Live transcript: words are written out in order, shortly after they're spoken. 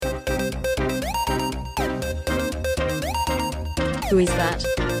Who is that?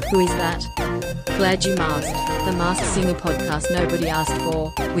 Who is that? Glad you masked. The Masked Singer podcast nobody asked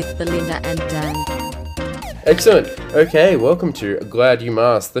for with Belinda and Dan. Excellent. Okay, welcome to Glad You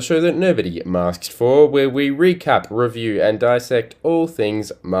Masked, the show that nobody masked for, where we recap, review, and dissect all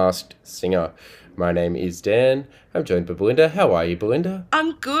things Masked Singer. My name is Dan. I'm joined by Belinda. How are you, Belinda?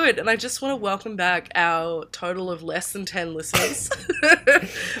 I'm good, and I just want to welcome back our total of less than 10 listeners.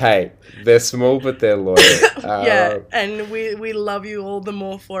 Hey, they're small, but they're loyal. Yeah, and we love you all the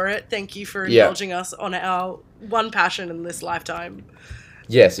more for it. Thank you for indulging us on our one passion in this lifetime.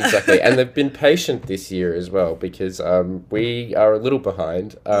 Yes, exactly. And they've been patient this year as well, because we are a little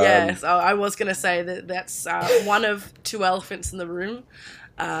behind. Yes, I was going to say that's one of two elephants in the room.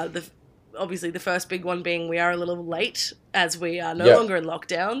 Obviously, the first big one being we are a little late, as we are no longer in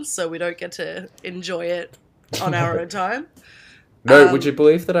lockdown, so we don't get to enjoy it on our own time. No, would you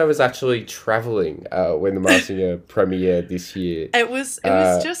believe that I was actually travelling when the Masked Singer premiered this year? It was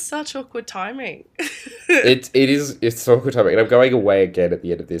just such awkward timing. It's awkward timing, and I'm going away again at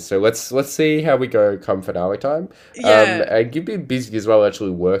the end of this. So let's see how we go come finale time. Yeah, and you've been busy as well, actually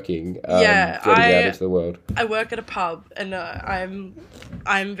working. Getting out into the world. I work at a pub, and I'm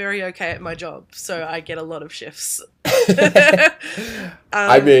very okay at my job, so I get a lot of shifts.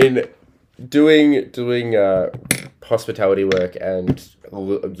 I mean, doing hospitality work and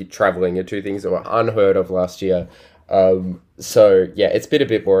traveling are two things that were unheard of last year. So yeah, it's been a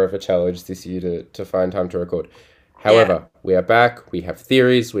bit more of a challenge this year to find time to record. However, we are back. We have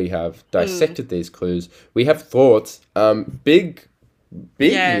theories. We have dissected these clues. We have thoughts. Big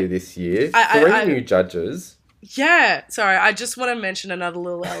year this year. Three new judges. Yeah, sorry, I just want to mention another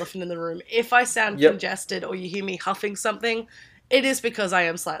little elephant in the room. If I sound congested or you hear me huffing something, it is because I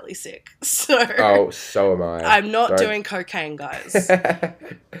am slightly sick. So am I. I'm not doing cocaine, guys.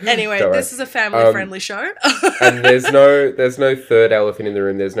 Anyway, this is a family-friendly show. And there's no third elephant in the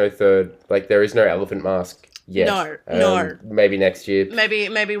room. There's no third, there is no elephant mask yet. No. Maybe next year.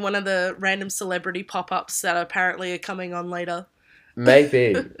 Maybe one of the random celebrity pop-ups that apparently are coming on later.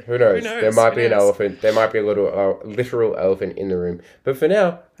 Maybe. Who knows? There might be an elephant. There might be a little literal elephant in the room. But for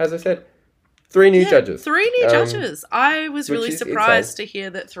now, as I said, three new judges. Three new judges. I was really surprised to hear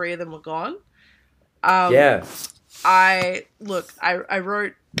that three of them were gone. I was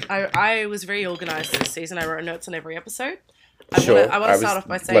very organised this season. I wrote notes on every episode. I want to start off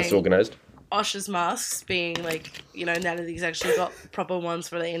by saying less organised. Osh's masks being now that he's actually got proper ones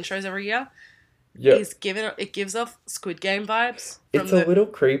for the intros every year. Yeah, it gives off Squid Game vibes. It's a little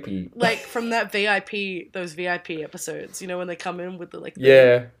creepy, from those VIP episodes. You know when they come in with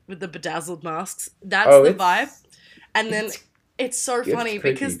with the bedazzled masks. That's the vibe. And then it's so funny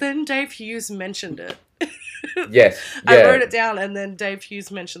because then Dave Hughes mentioned it. Yes, I wrote it down, and then Dave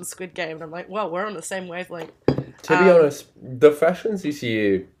Hughes mentioned Squid Game, and I'm like, well, we're on the same wavelength. To be honest, the fashions this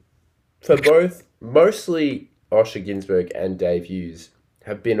year for both mostly Osher Günsberg and Dave Hughes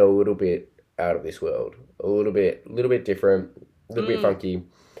have been a little bit out of this world, a little bit different, a little bit funky.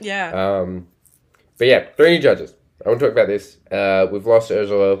 Yeah. But yeah, three new judges. I want to talk about this. We've lost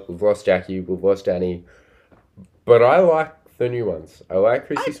Ursula, we've lost Jackie, we've lost Danny, but I like the new ones. I like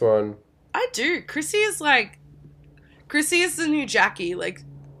Chrissy Swan. I do. Chrissy is the new Jackie.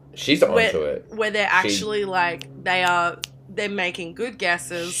 She's onto it. Where they're actually they're making good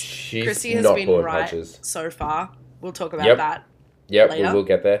guesses. Chrissy has been right so far. We'll talk about that. Yep, later. We will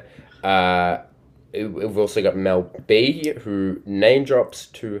get there. We've also got Mel B, who name drops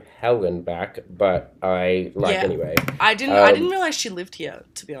to Helen back, but I like anyway. I didn't realize she lived here,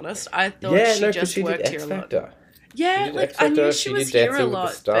 to be honest. I thought she just worked here a lot. Yeah, I knew she was here a lot.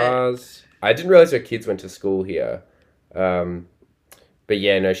 With the Stars. I didn't realize her kids went to school here. But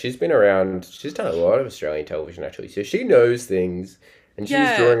yeah, no, she's been around. She's done a lot of Australian television, actually. So she knows things. And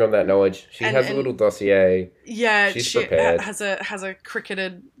she's drawing on that knowledge. She has a little dossier. Yeah, she's she prepared. has a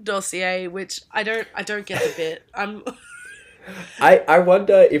cricketed dossier, which I don't get the bit. I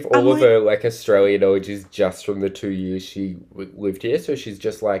wonder if all of her Australian knowledge is just from the 2 years she lived here. So she's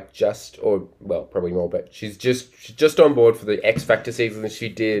probably more, but she's just on board for the X Factor season that she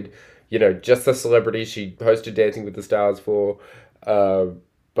did. Just the celebrities she hosted Dancing with the Stars for.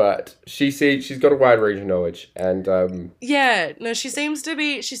 But she's got a wide range of knowledge, and she seems to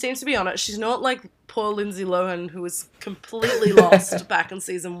be on it. She's not like poor Lindsay Lohan, who was completely lost back in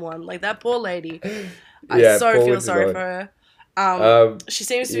season 1. That poor lady. I feel sorry for her. She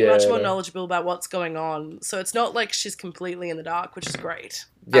seems to be much more knowledgeable about what's going on, so it's not like she's completely in the dark, which is great.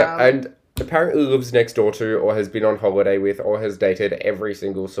 Yeah, and apparently lives next door to, or has been on holiday with, or has dated every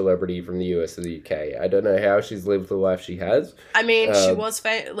single celebrity from the US or the UK. I don't know how she's lived the life she has. I mean, she was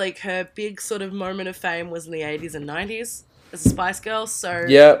her big sort of moment of fame was in the 80s and 90s. as a Spice Girl, so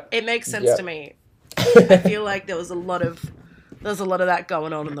it makes sense to me. I feel like there was a lot of that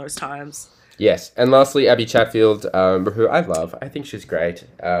going on in those times. Yes, and lastly, Abby Chatfield, who I love. I think she's great,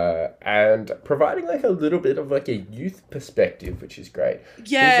 and providing like a little bit of like a youth perspective, which is great.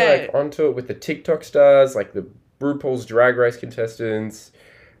 Yeah, she's like onto it with the TikTok stars, like the RuPaul's Drag Race contestants.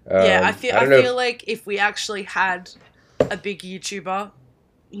 I feel like if we actually had a big YouTuber,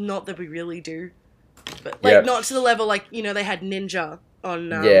 not that we really do, but like not to the level like they had Ninja.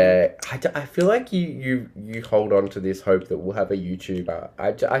 I feel like you hold on to this hope that we'll have a YouTuber.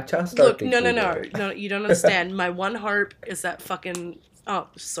 I just don't think no, you don't understand. My one hope is that fucking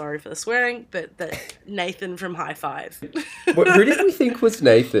sorry for the swearing, but that Nathan from High Five. Who did we think was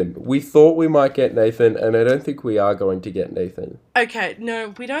Nathan? We thought we might get Nathan, and I don't think we are going to get Nathan. Okay,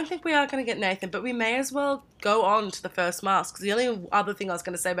 no, we don't think we are going to get Nathan, but we may as well go on to the first mask. Because the only other thing I was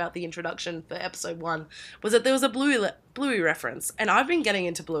going to say about the introduction for episode 1 was that there was a Bluey reference, and I've been getting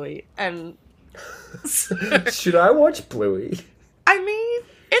into Bluey, and should I watch Bluey? I mean,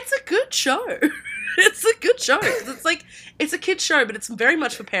 it's a good show. It's a good show because it's a kid's show, but it's very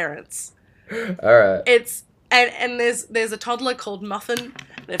much for parents. All right. It's and there's a toddler called Muffin.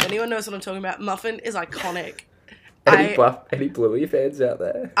 And if anyone knows what I'm talking about, Muffin is iconic. Any Bluey fans out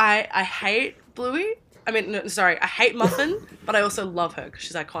there? I hate Bluey. I hate Muffin, but I also love her because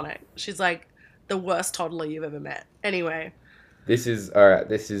she's iconic. She's like the worst toddler you've ever met. Anyway. This is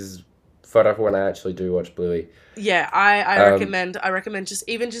for when I actually do watch Bluey. Yeah, I recommend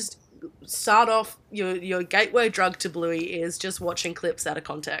just start off your gateway drug to Bluey is just watching clips out of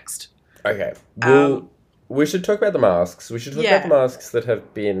context. Okay. We should talk about the masks. We should talk about the masks that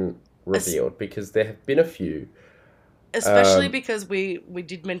have been revealed because there have been a few. Especially because we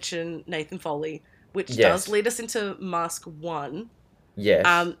did mention Nathan Foley, which does lead us into mask 1.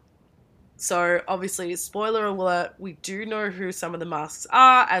 Yes. So obviously, spoiler alert, we do know who some of the masks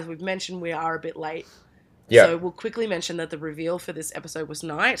are. As we've mentioned, we are a bit late. Yeah. So we'll quickly mention that the reveal for this episode was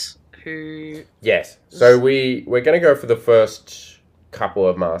Night, who... Yes. So we're going to go for the first couple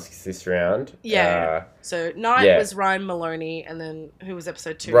of masks this round. Yeah. So Night was Ryan Maloney, and then who was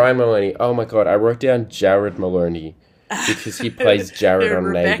episode 2? Ryan Maloney. Oh my god, I wrote down Jared Maloney because he plays Jared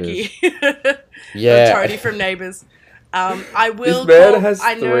on Neighbours. Yeah. Tony from Neighbours. This man has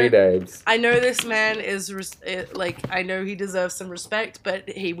 3 names. I know this man is I know he deserves some respect, but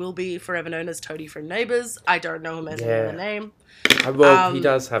he will be forever known as Toadie from Neighbours. I don't know him as another name. Well, he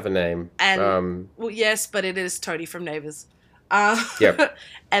does have a name. And well, yes, but it is Toadie from Neighbours. Yep.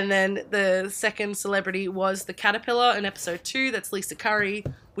 And then the second celebrity was the Caterpillar in episode 2. That's Lisa Curry.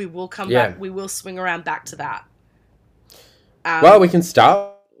 We will come back. We will swing around back to that. Well, we can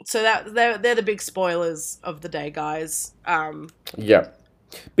start. So they're the big spoilers of the day, guys. Yeah.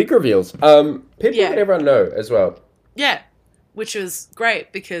 Big reveals. People that everyone know as well. Yeah. Which was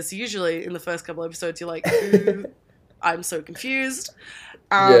great because usually in the first couple episodes you're like, ooh, I'm so confused.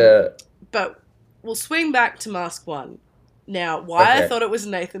 But we'll swing back to Mask 1. Now, why I thought it was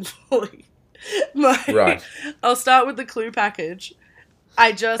Nathan Foley. Right. I'll start with the clue package.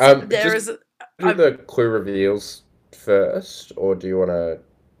 The clue reveals first, or do you want to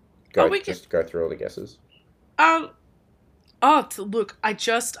go through all the guesses? Look, I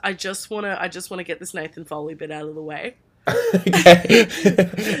just want to get this Nathan Foley bit out of the way. Okay.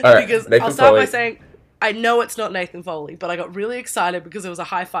 All right. Because Nathan I'll start by saying I know it's not Nathan Foley, but I got really excited because it was a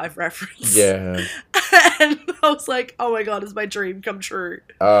High Five reference. Yeah. And I was like, "Oh my god, is my dream come true?"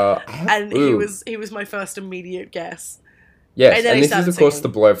 He was my first immediate guess. Yes, and this is of course the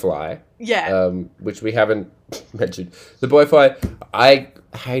Blowfly. Yeah. Which we haven't mentioned. The Blowfly, I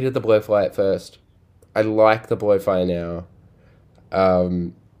hated the Blowfly at first. I like the Blowfly now.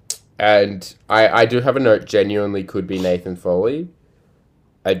 And I do have a note, genuinely could be Nathan Foley.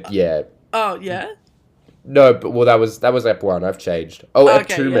 Yeah. Oh, yeah? No, but that was Ep 1. I've changed. Oh, Ep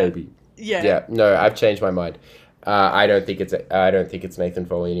 2 maybe. Yeah. Yeah. No, I've changed my mind. I don't think it's Nathan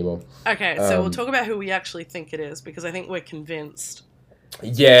Foley anymore. Okay, so we'll talk about who we actually think it is because I think we're convinced.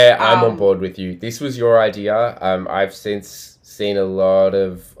 Yeah, I'm on board with you. This was your idea. I've since seen a lot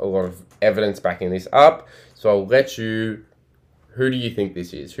of evidence backing this up. So I'll let you. Who do you think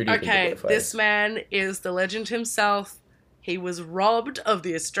this is? Who do you think the this man is the legend himself. He was robbed of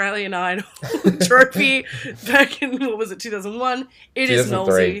the Australian Idol trophy back in, 2001? It is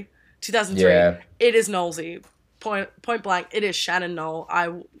Nolsey. 2003. Yeah. It is Nolsey. Point blank, it is Shannon Knoll.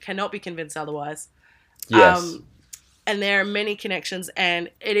 I cannot be convinced otherwise. Yes. And there are many connections,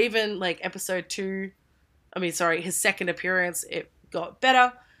 and it even, episode 2, his second appearance, it got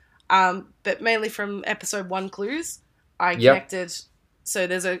better. But mainly from episode 1 clues, I connected.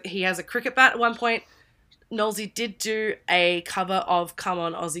 So he has a cricket bat at one point. Nolsey did do a cover of Come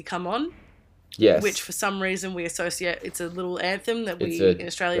On, Aussie, Come On. Yes. Which for some reason we associate, it's a little anthem that we in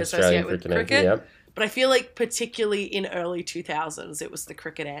Australia associate with cricket. Yep. But I feel like particularly in early 2000s, it was the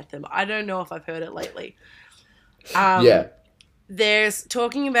cricket anthem. I don't know if I've heard it lately. There's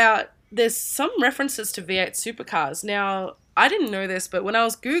some references to V8 supercars. Now, I didn't know this, but when I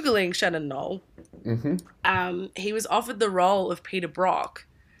was Googling Shannon Noll, he was offered the role of Peter Brock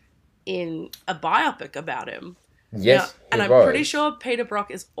in a biopic about him. Yes, now, and I'm pretty sure Peter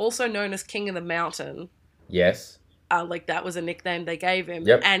Brock is also known as King of the Mountain. Yes. Like that was a nickname they gave him.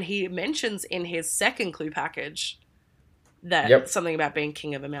 Yep. And he mentions in his second clue package that something about being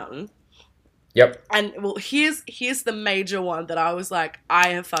King of a Mountain. Yep. And well, here's the major one that I was like,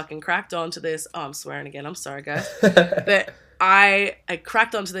 I have fucking cracked onto this. Oh, I'm swearing again. I'm sorry, guys. But I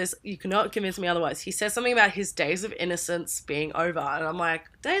cracked onto this. You cannot convince me otherwise. He says something about his days of innocence being over. And I'm like,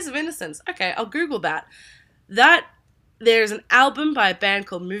 days of innocence? Okay, I'll Google that. There's an album by a band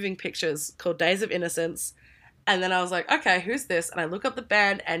called Moving Pictures called Days of Innocence. And then I was like, okay, who's this? And I look up the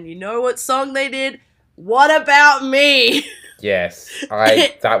band, and you know what song they did? What About Me? Yes.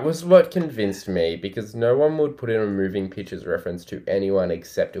 That was what convinced me, because no one would put in a Moving Pictures reference to anyone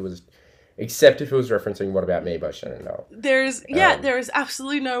except if it was referencing What About Me by Shannon Noll. There is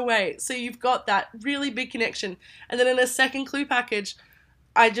absolutely no way. So you've got that really big connection. And then in a second clue package,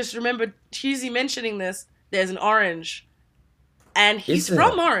 I just remembered Husey mentioning this. There's an orange, and he's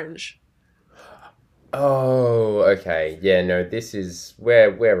from Orange. Oh, okay. Yeah, no, this is...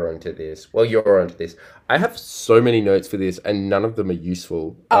 We're onto this. Well, you're onto this. I have so many notes for this, and none of them are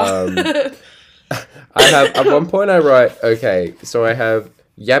useful. I have... At one point I write... Okay, so I have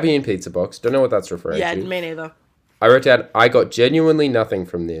Yabby and Pizza Box. Don't know what that's referring to. Yeah, me neither. I wrote down, I got genuinely nothing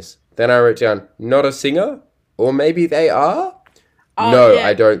from this. Then I wrote down, not a singer? Or maybe they are? No, yeah.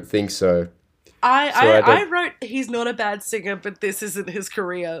 I don't think so. I wrote, he's not a bad singer, but this isn't his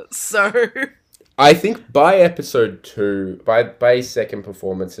career, so... I think by episode 2, by second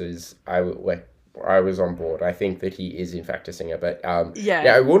performances, I was on board. I think that he is in fact a singer, but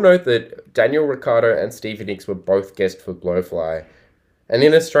I will note that Daniel Ricciardo and Stevie Nicks were both guests for Blowfly, and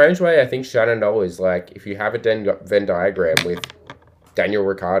in a strange way, I think Shannon Noll is like, if you have a Venn diagram with Daniel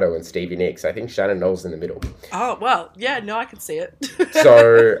Ricciardo and Stevie Nicks, I think Shannon Noll's in the middle. Oh well, yeah, no, I can see it.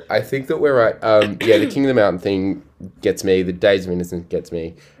 So I think that we're right. The King of the Mountain thing gets me. The Days of Innocence gets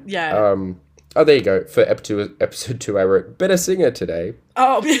me. Yeah. Oh, there you go. For episode 2, I wrote better singer today.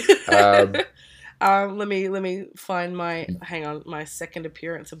 Oh. Let me find my second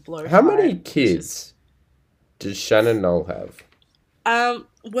appearance of Blowfly. How many kids does Shannon Noll have?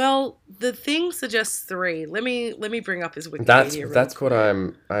 Well, the thing suggests 3. Let me bring up his Wikipedia. That's what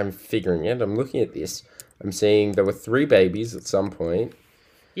I'm figuring out. I'm looking at this. I'm seeing there were 3 babies at some point.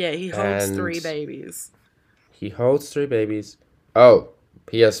 Yeah, he holds 3 babies. He holds 3 babies. Oh,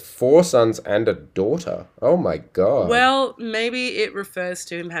 he has 4 sons and a daughter. Oh my god. Well, maybe it refers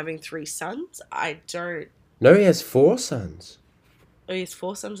to him having 3 sons. I don't. No, he has 4 sons. Oh, he has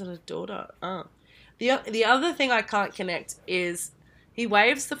 4 sons and a daughter. Oh. The other thing I can't connect is he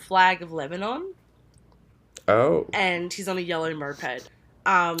waves the flag of Lebanon. Oh. And he's on a yellow moped.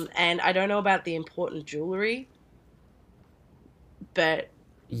 And I don't know about the important jewelry, but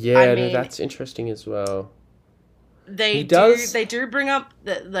yeah, I mean, no, that's interesting as well. They do bring up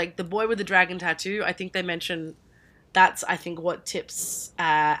the boy with the dragon tattoo. I think they mention that's what tips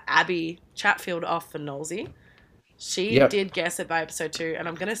Abby Chatfield off for Nolsey. She did guess it by episode 2, and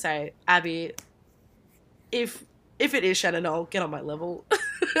I'm gonna say, Abby, if it is Shannon Noll, get on my level.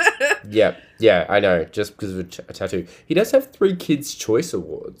 Yeah, I know. Just because of a tattoo, he does have 3 Kids' Choice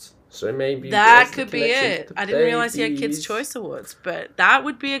Awards, so maybe that could be it. I didn't realize he had Kids' Choice Awards, but that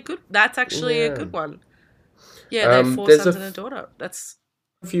would be a good. That's actually a good one. Yeah, they have 4 sons and a daughter. That's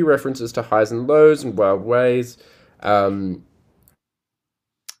a few references to highs and lows and wild ways. It's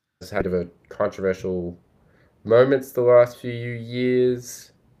had a controversial moments the last few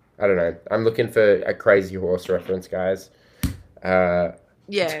years. I don't know. I'm looking for a Crazy Horse reference, guys.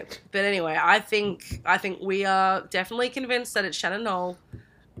 Yeah, but anyway, I think we are definitely convinced that it's Shannon Noll.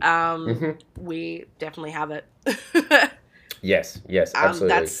 We definitely have it. Yes,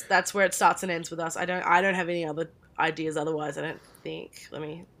 absolutely. That's where it starts and ends with us. I don't have any other ideas otherwise, I don't think. Let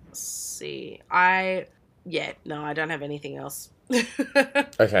me see. I don't have anything else.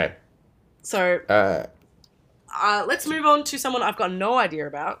 Okay. So let's move on to someone I've got no idea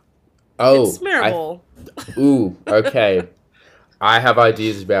about. Oh, it's Mirrorball. Ooh, okay. I have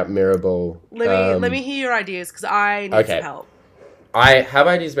ideas about Mirrorball. Let me hear your ideas, because I need some help. I have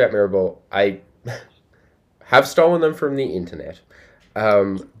ideas about Mirrorball. I have stolen them from the internet.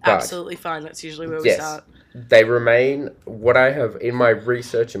 Absolutely fine. That's usually where we start. they remain what I have in my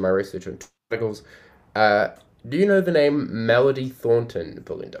research on articles. Do you know the name Melody Thornton,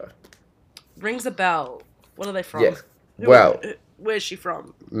 Belinda? Rings a bell. What are they from? Yes. Well, where's she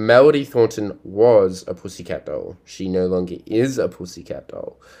from? Melody Thornton was a pussycat doll. She no longer is a pussycat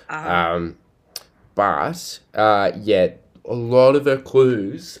doll. But a lot of her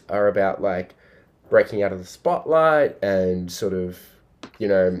clues are about like breaking out of the spotlight and sort of,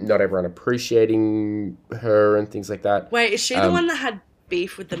 not everyone appreciating her and things like that. Wait, is she the one that had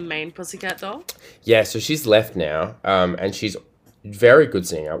beef with the main pussycat doll? Yeah, so she's left now, and she's very good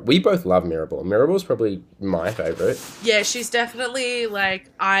singer. We both love Mirabel. Mirabel's probably my favourite. Yeah, she's definitely,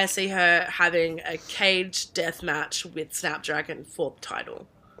 I see her having a cage death match with Snapdragon for the title.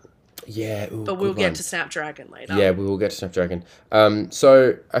 Yeah, but we'll get to Snapdragon later. Yeah, we will get to Snapdragon.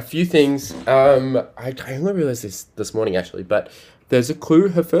 So a few things. I only realized this morning actually, but there's a clue.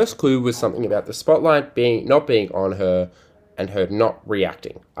 Her first clue was something about the spotlight not being on her, and her not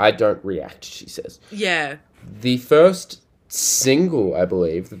reacting. I don't react, she says. Yeah. The first single, I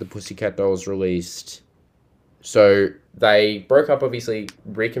believe, that the Pussycat Dolls released. So they broke up, obviously,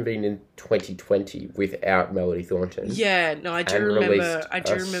 reconvened in 2020 without Melody Thornton. Yeah, no, I do remember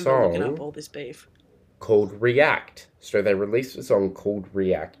looking up all this beef. Called React. So they released a song called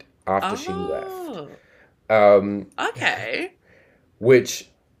React after she left. Okay. Which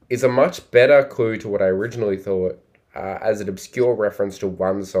is a much better clue to what I originally thought, as an obscure reference to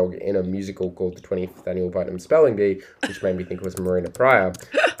one song in a musical called the 20th Annual Putnam Spelling Bee, which made me think it was Marina Pryor,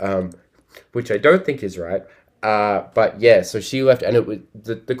 which I don't think is right. But yeah, so she left, and it was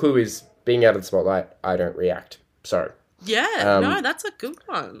the clue is being out of the spotlight. I don't react. So yeah, no, that's a good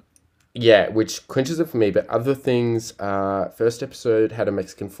one. Yeah, which clinches it for me. But other things, first episode had a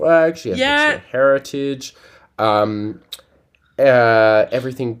Mexican flag. She has Mexican heritage.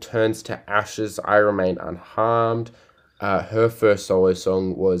 Everything turns to ashes. I remain unharmed. Her first solo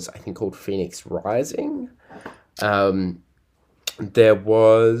song was, I think, called Phoenix Rising. There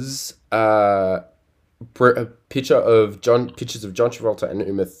was pictures of John Travolta and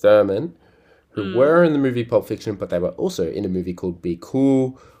Uma Thurman, who were in the movie Pulp Fiction, but they were also in a movie called Be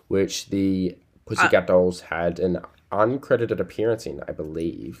Cool, which the Pussycat Dolls had an uncredited appearance in, I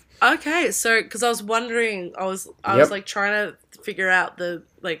believe. Okay, so because I was wondering, I was trying to figure out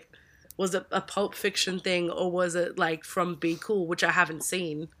was it a Pulp Fiction thing or was it from Be Cool, which I haven't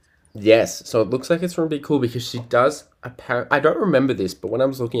seen. Yes, so it looks like it's from Be Cool because she does I don't remember this, but when I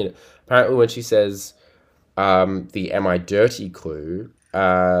was looking at it, apparently when she says the Am I Dirty clue,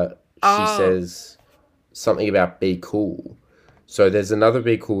 she says something about Be Cool. So there's another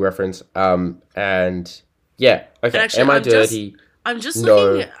Be Cool reference, and yeah, okay. Actually, Am I Dirty? I'm just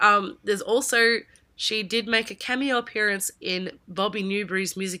looking at, there's also, she did make a cameo appearance in Bobby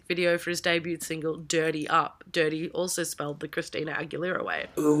Newbury's music video for his debut single, Dirty Up. Dirty also spelled the Christina Aguilera way.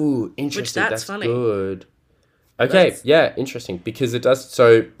 Ooh, interesting. Which that's funny. Good. Okay, yeah, interesting. Because it does,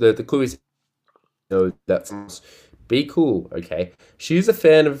 so the clue is, that's Be Cool, okay. She's a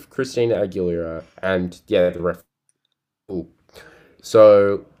fan of Christina Aguilera, and yeah, the ref. Cool.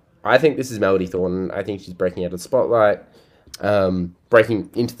 So I think this is Melody Thornton. I think she's breaking out of the spotlight.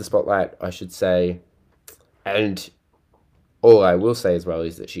 Breaking into the spotlight, I should say. And all I will say as well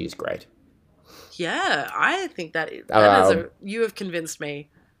is that she is great. Yeah, I think that is you have convinced me.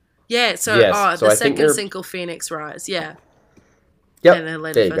 Yeah, so the second single, Phoenix Rise, yeah. Yep. And her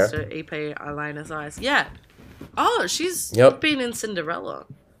later first EP, Eyeliner Eyes. Yeah. Oh, she's been in Cinderella.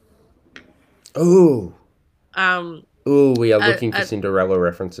 Ooh. We are looking for Cinderella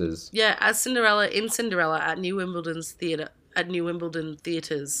references. Yeah, as Cinderella at New Wimbledon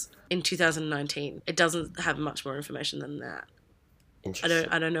Theatres in 2019. It doesn't have much more information than that. Interesting.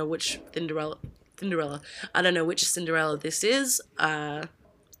 I don't know which Cinderella. I don't know which Cinderella this is,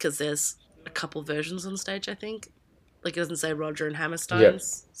 because there's a couple versions on stage, I think. It doesn't say Roger and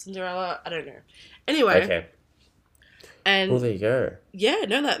Hammerstein's Cinderella. I don't know. Anyway. Okay. And well, there you go. Yeah,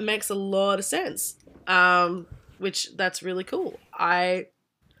 no, that makes a lot of sense. Which that's really cool.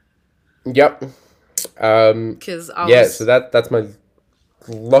 Yep. Because so that's my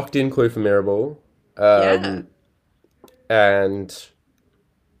locked in clue for Mirabel. And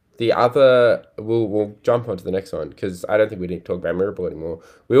the other, we'll jump on to the next one because I don't think we need to talk about Mirabel anymore.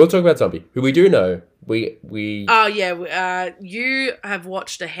 We will talk about Zombie, who we do know. We. Oh yeah, you have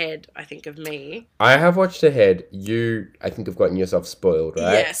watched ahead, I think, of me. I have watched ahead. You, I think, have gotten yourself spoiled,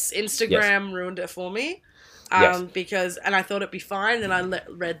 right? Yes, Instagram ruined it for me. Because I thought it'd be fine. Then I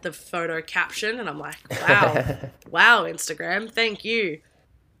read the photo caption and I'm like, wow, Instagram, thank you.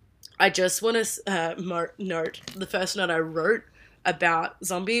 I just want to note the first note I wrote about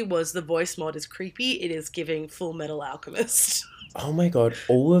Zombie was the voice mod is creepy. It is giving Full Metal Alchemist. Oh my god,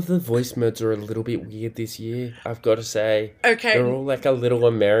 all of the voice mods are a little bit weird this year, I've got to say. Okay. They're all like a little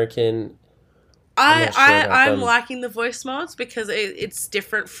American. I'm liking the voice mods because it's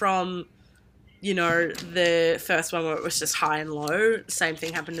different from, you know, the first one where it was just high and low. Same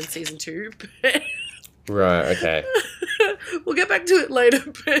thing happened in season 2. Right, okay. We'll get back to it later,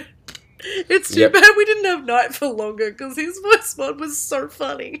 but it's too bad we didn't have Night for longer because his voice mod was so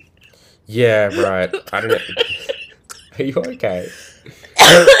funny. Yeah, right. I don't know. Are you okay?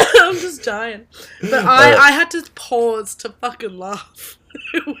 I'm just dying. But I had to pause to fucking laugh.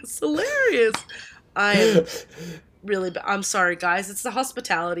 It was hilarious. I'm sorry, guys. It's the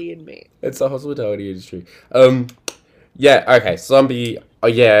hospitality in me. It's the hospitality industry. Yeah, okay. Zombie. Oh,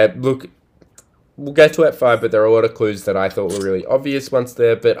 yeah, look, we'll get to it 5, but there are a lot of clues that I thought were really obvious once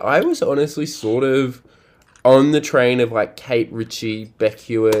there. But I was honestly sort of on the train of, like, Kate Ritchie, Beck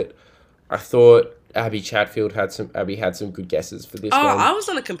Hewitt. I thought Abby Chatfield had some good guesses for this one. Oh, I was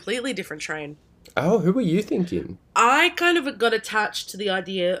on a completely different train. Oh, who were you thinking? I kind of got attached to the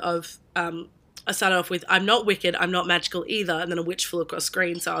idea of, I started off with, I'm not wicked, I'm not magical either, and then a witch flew across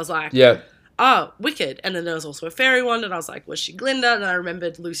screen, so I was like, yeah. Oh, wicked. And then there was also a fairy one, and I was like, was she Glinda? And I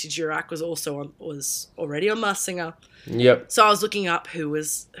remembered Lucy Durack was already on Masked Singer. Yep. So I was looking up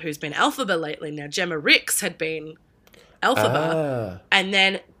who's been Elphaba lately. Now, Gemma Ricks had been Elphaba. And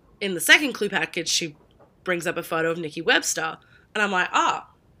then in the second clue package, she brings up a photo of Nikki Webster. And I'm like,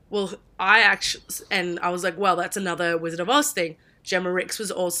 well, I was like, well, that's another Wizard of Oz thing. Gemma Ricks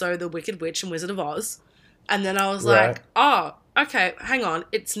was also the Wicked Witch in Wizard of Oz. And then I was like, okay, hang on.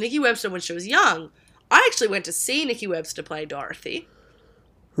 It's Nikki Webster when she was young. I actually went to see Nikki Webster play Dorothy.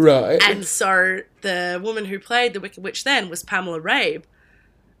 Right. And so the woman who played the Wicked Witch then was Pamela Rabe.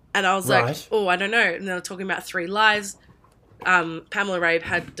 And I was like, I don't know. And they were talking about Three Lives. Pamela Rabe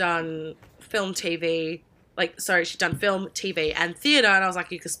had done film, TV. She'd done film, TV, and theatre. And I was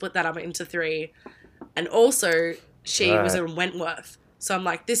like, you could split that up into 3. And also, she was in Wentworth. So I'm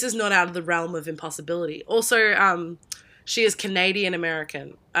like, this is not out of the realm of impossibility. Also, she is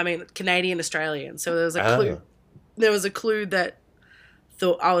Canadian-Australian. So there was a clue. There was a clue that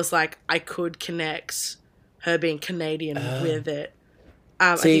I was like, I could connect her being Canadian with it.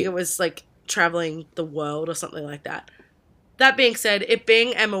 I think it was like traveling the world or something like that. That being said, it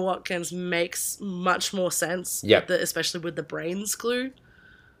being Emma Watkins makes much more sense. Yep. Especially with the brains clue.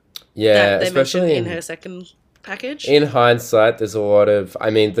 Yeah, that they especially mentioned in her second package. In hindsight, there's a lot of...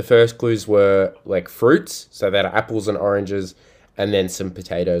 I mean, the first clues were, like, fruits. So they had apples and oranges and then some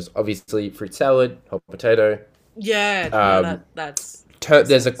potatoes. Obviously, fruit salad, hot potato. Yeah, that's...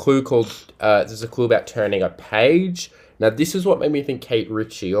 There's a clue about turning a page. Now, this is what made me think Kate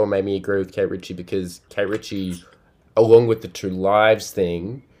Ritchie, or made me agree with Kate Ritchie, because Kate Ritchie, along with the Two Lives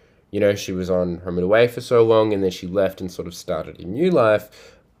thing, you know, she was on Home and Away for so long, and then she left and sort of started a new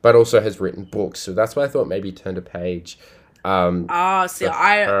life, but also has written books. So that's why I thought maybe turned a page. I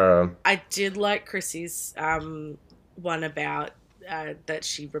did like Chrissy's one about that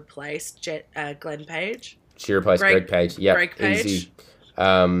she replaced Glenn Page. She replaced Greg Page. Yeah, Greg Page. Easy.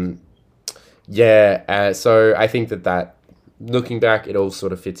 So I think that looking back, it all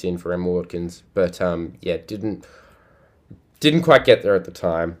sort of fits in for Emma Watkins, but didn't quite get there at the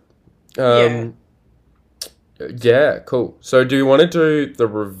time. Yeah, cool. So do you want to do the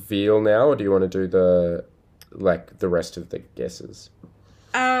reveal now, or do you want to do the rest of the guesses?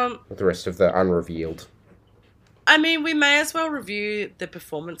 The rest of the unrevealed. I mean, we may as well review the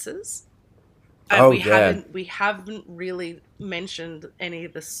performances. We haven't really mentioned any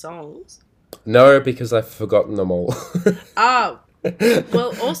of the songs. No, because I've forgotten them all. Well,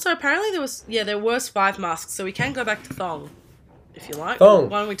 also apparently there was 5 masks, so we can go back to Thong, if you like. Thong.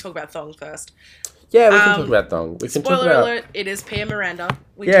 Why don't we talk about Thong first? Yeah, we can talk about Thong. Spoiler alert: it is Pia Miranda.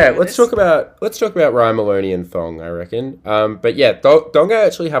 Let's talk about Ryan Maloney and Thong, I reckon. But yeah, Thong I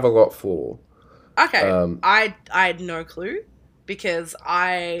actually have a lot for. Okay, I had no clue because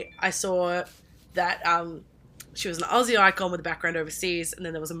I saw that she was an Aussie icon with a background overseas, and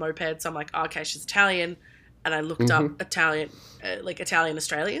then there was a moped, so I'm like, okay, she's Italian, and I looked up Italian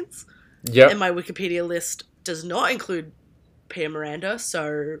Australians. Yeah. And my Wikipedia list does not include Pia Miranda,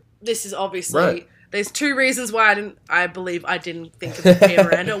 so this is obviously... Right. There's 2 reasons why I believe I didn't think of Pia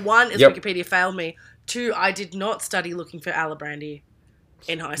Miranda. 1 is Wikipedia failed me. 2, I did not study looking for Alibrandi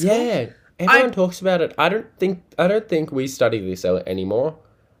in high school. Yeah, everyone talks about it. I don't think we study this anymore.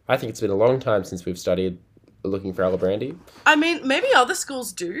 I think it's been a long time since we've studied looking for Alibrandi. I mean, maybe other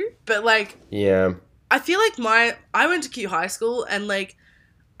schools do, but yeah, I feel like I went to Q High School, and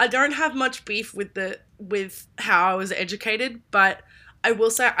I don't have much beef with the with how I was educated, but I will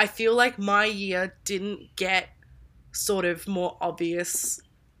say I feel like my year didn't get sort of more obvious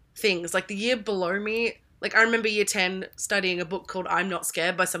things. Like the year below me, like I remember year 10 studying a book called I'm Not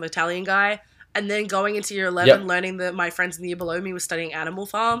Scared by some Italian guy, and then going into year 11 learning that my friends in the year below me were studying Animal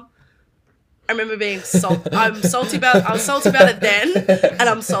Farm. I remember being I was salty about it then, and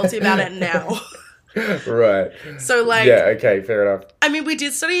I'm salty about it now. Right. So like, yeah, okay, fair enough. I mean, we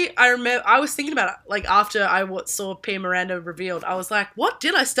did study. I remember I was thinking about it like after I saw P. Miranda revealed. I was like, what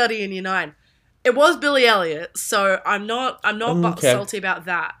did I study in year 9? It was Billy Elliot, so I'm not salty about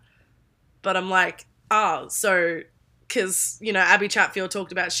that. But I'm like, so because you know Abby Chatfield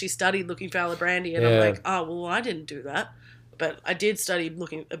talked about she studied Looking for Alibrandi, and I'm like, well, I didn't do that, but I did study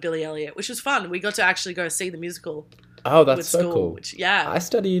looking at Billy Elliot, which was fun. We got to actually go see the musical. Oh, that's so school, cool. Which, I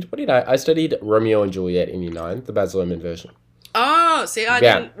studied, I studied Romeo and Juliet in year 9, the Baz Luhrmann version. Oh, see,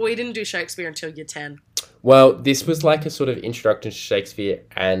 we didn't do Shakespeare until year 10. Well, this was like a sort of introduction to Shakespeare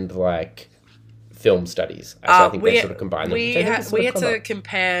and like film studies. So I think they sort of combine them. We had to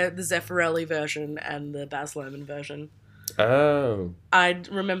compare the Zeffirelli version and the Baz Luhrmann version. Oh. I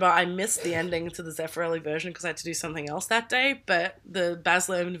remember I missed the ending to the Zeffirelli version because I had to do something else that day, but the Baz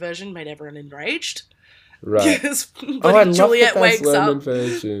Luhrmann version made everyone enraged. Right. I love Juliet the Baz wakes Luhrmann up.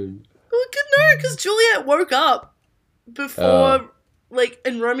 Version. Well, no, because Juliet woke up before, like,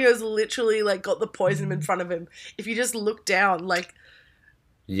 and Romeo's literally, like, got the poison in front of him. If you just look down, like,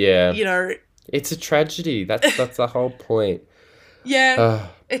 yeah, you know. It's a tragedy. That's the whole point. Yeah,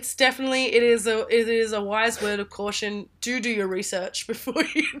 it's definitely, it is a wise word of caution. Do your research before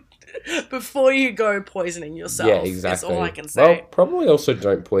you go poisoning yourself. Yeah, exactly. That's all I can say. Well, probably also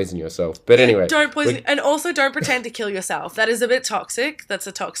don't poison yourself. But anyway. Don't poison, and also don't pretend to kill yourself. That is a bit toxic. That's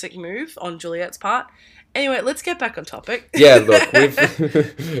a toxic move on Juliet's part. Anyway, let's get back on topic. Yeah, look,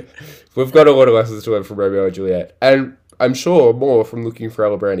 we've got a lot of lessons to learn from Romeo and Juliet. And I'm sure more from Looking for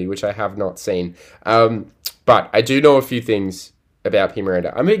Alibrandi, which I have not seen. But I do know a few things about P.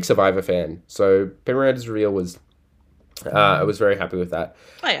 Miranda. I'm a big Survivor fan, so P. Miranda's reveal was... I was very happy with that.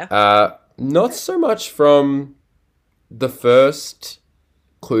 Oh, yeah. Not so much from the first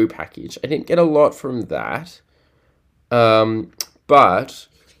clue package. I didn't get a lot from that. But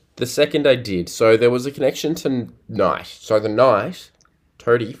the second I did, so there was a connection to Night. So the Night,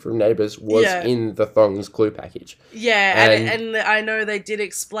 Toadie from Neighbours, was in the Thongs clue package. Yeah, and I know they did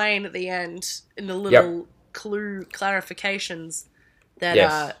explain at the end in the little clue clarifications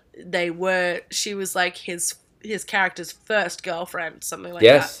that she was like his character's first girlfriend, something like that.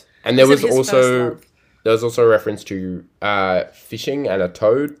 Yes, and there was also a reference to fishing and a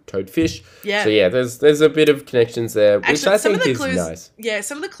toadfish. Yeah. So yeah, there's a bit of connections there, which I think is nice. Yeah,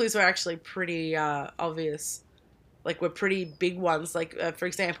 some of the clues were actually pretty obvious. Like, were pretty big ones. Like, for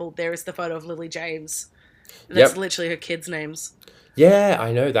example, there is the photo of Lily James. That's literally her kids' names. Yeah,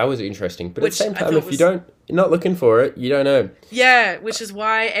 I know, that was interesting. But at the same time, if you're not looking for it, you don't know. Yeah, which is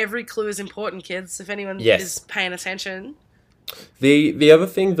why every clue is important, kids. If anyone is paying attention. The other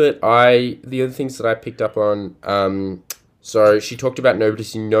things that I picked up on, so she talked about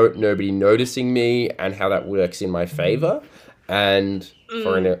nobody noticing me and how that works in my favor. And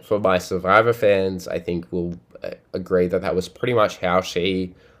for my Survivor fans, I think will agree that was pretty much how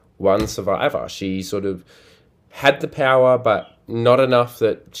she won Survivor. She sort of had the power, but not enough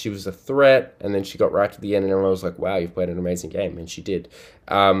that she was a threat, and then she got right to the end and everyone was like, wow, you've played an amazing game, and she did.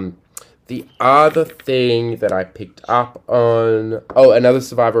 The other thing that I picked up on... Oh, another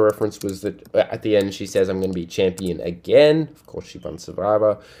Survivor reference was that at the end she says, I'm going to be champion again. Of course, she won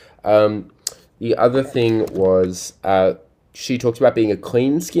Survivor. The other thing was she talks about being a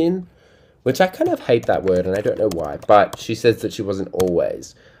clean skin, which I kind of hate that word, and I don't know why, but she says that she wasn't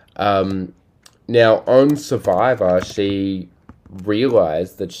always. Now, on Survivor, she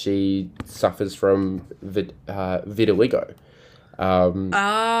realised that she suffers from vitiligo.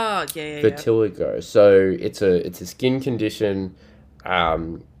 Vitiligo. So it's a skin condition,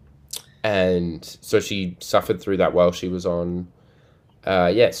 and so she suffered through that while she was on.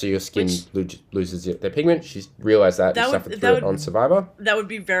 So your skin loses their pigment. She's realised that and suffered through it on Survivor. That would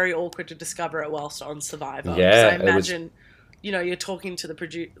be very awkward to discover it whilst on Survivor. Yeah, because I imagine, you're talking to the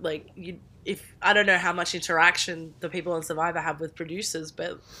producer, if I don't know how much interaction the people on Survivor have with producers,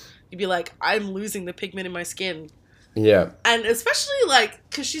 but you'd be like, I'm losing the pigment in my skin. Yeah. And especially,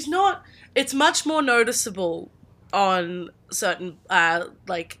 because she's not... It's much more noticeable on certain,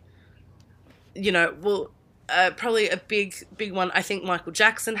 probably a big one. I think Michael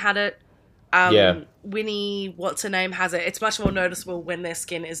Jackson had it. Winnie, what's her name, has it. It's much more noticeable when their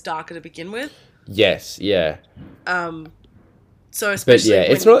skin is darker to begin with. Yes, yeah. So especially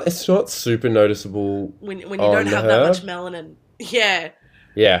it's not super noticeable when you don't have that much melanin. Yeah.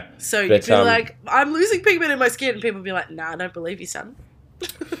 Yeah. So you'd be like, I'm losing pigment in my skin, and people would be like, nah, I don't believe you, son.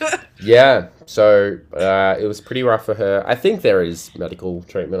 Yeah. So it was pretty rough for her. I think there is medical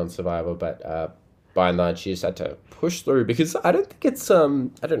treatment on Survivor, but by and large, she just had to push through because I don't think it's I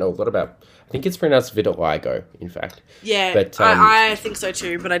don't know a lot about. I think it's pronounced vitiligo, in fact. Yeah, but I think so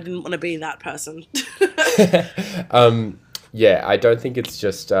too, but I didn't want to be that person. Yeah, I don't think it's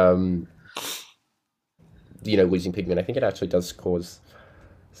just losing pigment. I think it actually does cause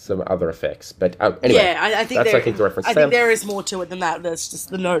some other effects. But anyway, yeah, I think that's the reference. I think there is more to it than that. That's just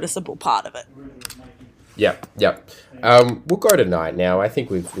the noticeable part of it. Yeah. We'll go to Knight now. I think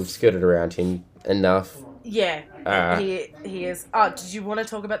we've skirted around him enough. Yeah, he is. Did you want to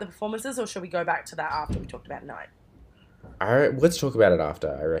talk about the performances, or should we go back to that after we talked about Knight? All right, let's talk about it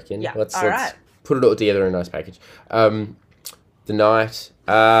after. I reckon. Yeah. Let's right. put it all together in a nice package. The Knight.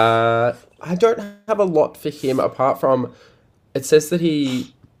 I don't have a lot for him apart from it says that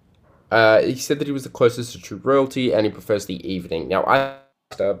he said that he was the closest to true royalty and he prefers the evening. Now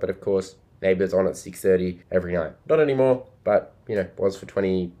but of course Neighbours on at 6:30 every night. Not anymore, but was for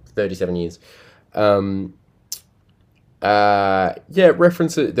 37 years.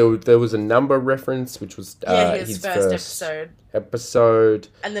 Reference it. There was a number reference which was his first episode.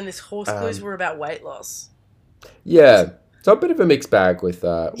 And then his horse clues were about weight loss. Yeah. So a bit of a mixed bag with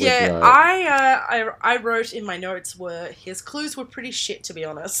yeah, I wrote in my notes his clues were pretty shit, to be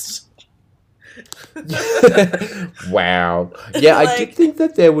honest. Wow. Yeah, I did think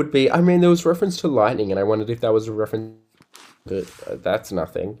that there would be. I mean, there was reference to lightning, and I wondered if that was a reference. But that's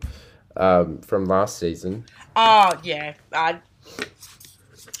nothing from last season. Oh yeah.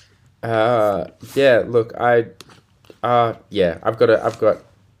 Yeah. Look, I've got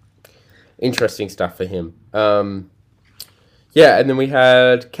interesting stuff for him. Yeah, and then we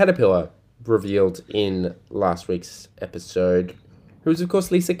had Caterpillar revealed in last week's episode, who was, of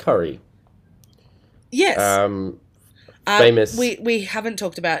course, Lisa Curry. Yes. Famous. We haven't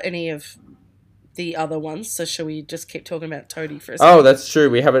talked about any of the other ones, so shall we just keep talking about Toadie for a second? Oh, that's true.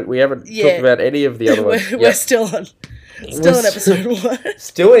 We haven't talked about any of the other ones. We're still on episode 1.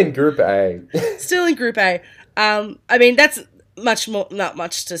 Still in Group A. Still in Group A. I mean, that's not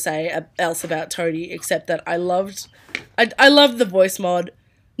much to say else about Toadie, except that I loved the voice mod.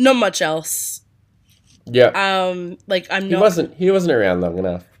 Not much else. Yeah. He wasn't around long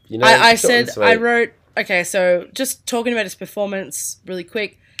enough. I wrote. Okay, so just talking about his performance really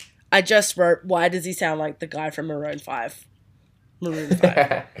quick. I just wrote, why does he sound like the guy from Maroon 5?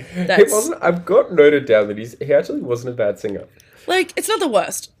 I've got noted down that he actually wasn't a bad singer. Like, it's not the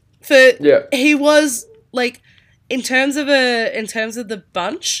worst. He was like, in terms of the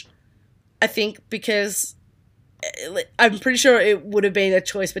bunch, I think because I'm pretty sure it would have been a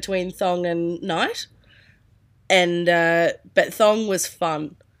choice between Thong and Knight, and but Thong was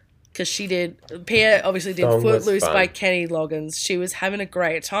fun because Pia obviously did Footloose by Kenny Loggins. She was having a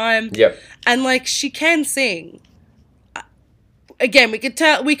great time. Yep. And like, she can sing. Again, we could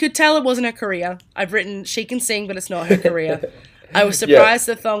tell it wasn't her career. I've written she can sing, but it's not her career. I was surprised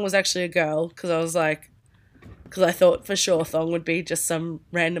that Thong was actually a girl because I thought for sure Thong would be just some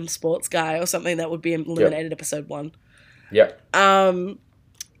random sports guy or something that would be eliminated episode 1. Yep.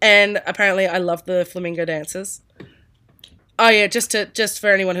 And apparently I love the flamingo dances. Oh yeah, just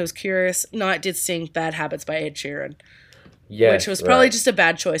for anyone who's curious, Knight did sing Bad Habits by Ed Sheeran. Yeah. Which was probably just a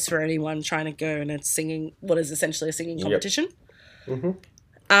bad choice for anyone trying to go in and singing what is essentially a singing competition. Yep. Mm-hmm.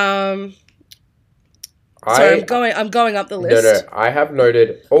 I'm going up the list. No, I have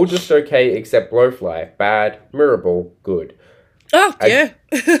noted all just okay except Blowfly. Bad, Mirable, good. Oh, yeah.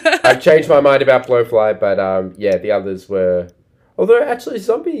 I've changed my mind about Blowfly, but the others were... Although, actually,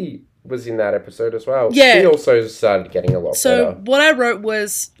 Zombie was in that episode as well. Yeah. She also started getting a lot better. So, what I wrote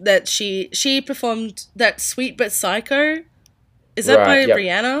was that she performed that Sweet But Psycho. Is that by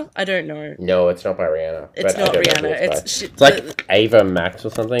Rihanna? I don't know. No, it's not by Rihanna. It's not Rihanna. It's like Ava Max or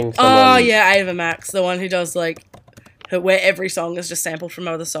something. Oh, yeah, Ava Max. The one who does, like, where every song is just sampled from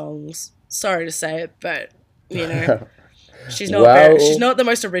other songs. Sorry to say it, but, she's not she's not the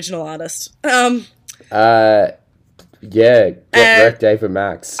most original artist. Get wrecked, Ava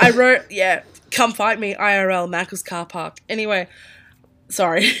Max. I wrote, come fight me, IRL, Macca's car park. Anyway,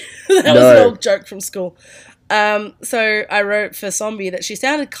 sorry. That was an old joke from school. So I wrote for Zombie that she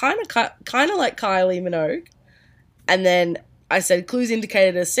sounded kind of like Kylie Minogue. And then I said, clues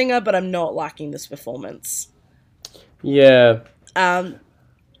indicated a singer, but I'm not liking this performance. Yeah. And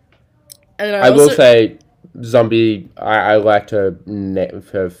I will say, Zombie, I liked her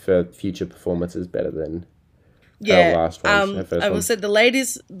for future performances better than Yeah. last one. Her first I will one. say the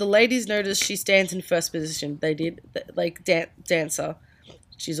ladies noticed she stands in first position. They did like dancer.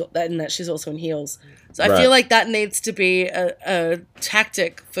 She's also in heels. So I Right. feel like that needs to be a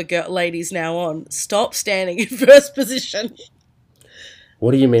tactic for ladies now on. Stop standing in first position.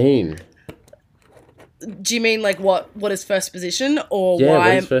 What do you mean? Do you mean like what is first position or Yeah, why?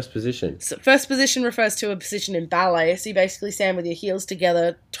 what is first position? So first position refers to a position in ballet. So you basically stand with your heels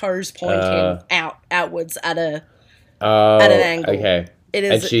together, toes pointing outwards at an angle. Okay. It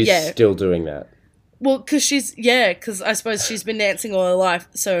is, and she's yeah. still doing that. Well, because I suppose she's been dancing all her life,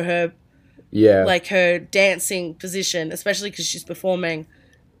 so her dancing position, especially because she's performing,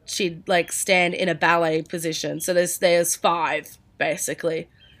 she'd like stand in a ballet position. So there's 5 basically.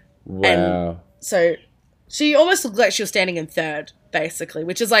 Wow. And so she almost looked like she was standing in third, basically,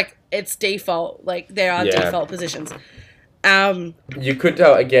 which is like its default. Like there are default positions. You could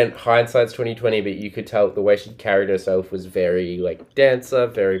tell, again, hindsight's 2020, but you could tell the way she carried herself was very like dancer,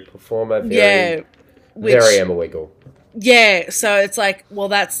 very performer, very Emma Wiggle. Yeah, so it's like, well,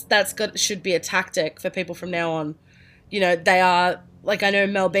 should be a tactic for people from now on. You know, they are like, I know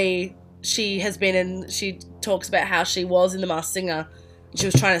Mel B. She talks about how she was in The Masked Singer. She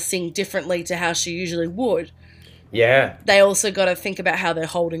was trying to sing differently to how she usually would. Yeah. They also got to think about how they're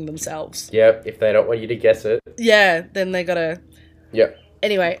holding themselves. Yep. If they don't want you to guess it. Yeah, then they got to. Yep.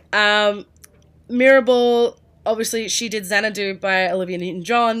 Anyway, Mirrorball, obviously, she did Xanadu by Olivia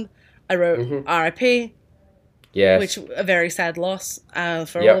Newton-John. I wrote R.I.P. Yes. Which a very sad loss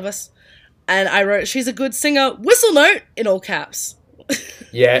for all of us. And I wrote, she's a good singer, whistle note, in all caps.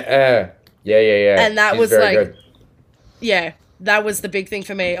 Yeah. And that was like, good. Yeah, that was the big thing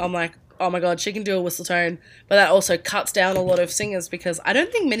for me. I'm like, oh my God, she can do a whistle tone. But that also cuts down a lot of singers because I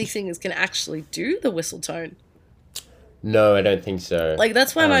don't think many singers can actually do the whistle tone. No, I don't think so. Like,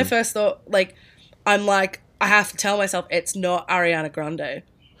 that's when I first thought, like, I'm like, I have to tell myself it's not Ariana Grande.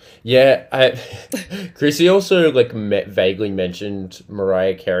 Yeah, Chrissy also like vaguely mentioned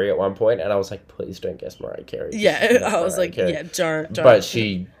Mariah Carey at one point, and I was like, "Please don't guess Mariah Carey." Yeah, I was like, Carey. "Yeah, don't." But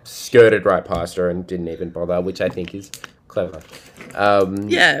she skirted right past her and didn't even bother, which I think is clever.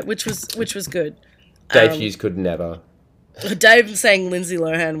 Yeah, which was good. Dave Hughes could never. Dave saying Lindsay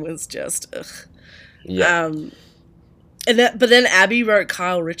Lohan was just, ugh. Yeah. But then Abby wrote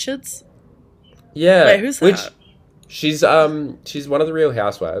Kyle Richards. Yeah. Wait, who's that? She's one of the Real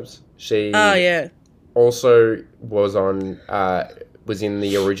Housewives. She also was was in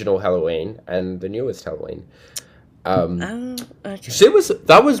the original Halloween and the newest Halloween. Okay.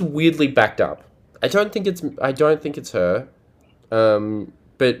 That was weirdly backed up. I don't think it's her.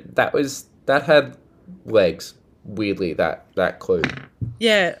 But that had legs. Weirdly, that clue.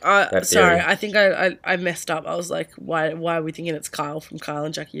 Yeah. Sorry, I think I messed up. I was like, why are we thinking it's Kyle from Kyle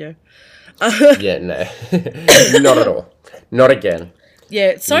and Jackie O? Yeah, no. Not at all. Not again.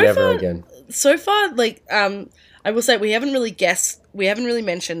 Yeah, Never again. So far, like, I will say we haven't really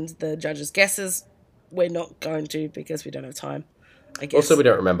mentioned the judges' guesses. We're not going to because we don't have time, I guess. Also, we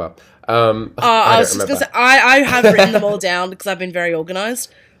don't remember. I was just going to say, I have written them all down because I've been very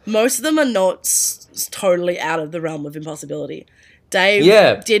organised. Most of them are not totally out of the realm of impossibility.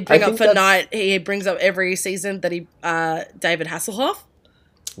 Dave did bring up for Night. He brings up every season that David Hasselhoff.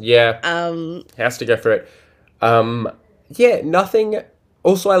 Yeah. Has to go for it. Yeah, nothing.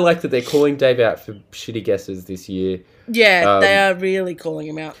 Also, I like that they're calling Dave out for shitty guesses this year. Yeah, they are really calling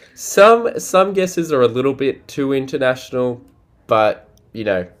him out. Some guesses are a little bit too international, but you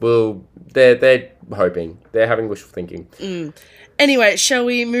know, they're hoping. They're having wishful thinking. Anyway, shall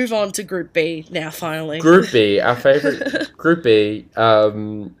we move on to Group B now, finally? Group B, our favourite Group B.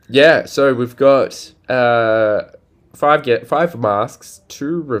 Yeah, so we've got 5 masks,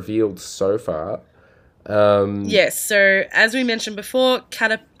 2 revealed so far. Yes, so as we mentioned before,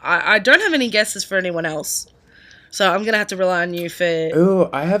 I don't have any guesses for anyone else. So I'm going to have to rely on you for... Oh,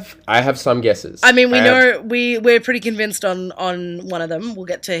 I have some guesses. I mean, we're pretty convinced on one of them. We'll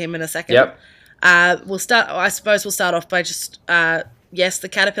get to him in a second. Yep. We'll start off by just, yes, the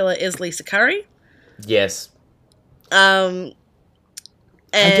caterpillar is Lisa Curry. Yes. And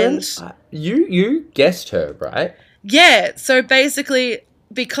you guessed her, right? Yeah, so basically,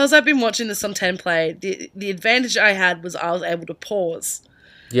 because I've been watching this on 10 Play, the advantage I had was I was able to pause.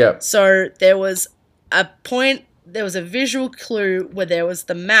 Yeah. So there was a visual clue where there was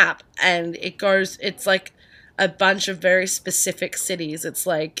the map, and it's like a bunch of very specific cities. It's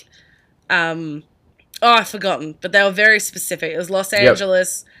like, I've forgotten, but they were very specific. It was Los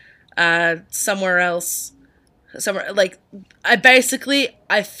Angeles, somewhere else. Like,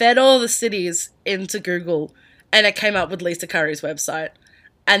 I fed all the cities into Google, and it came up with Lisa Curry's website.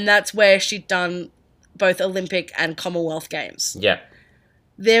 And that's where she'd done both Olympic and Commonwealth Games. Yeah.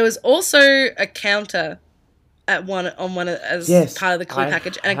 There was also a counter as part of the clue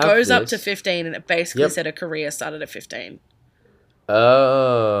package, and it goes up to 15, and it basically said her career started at 15.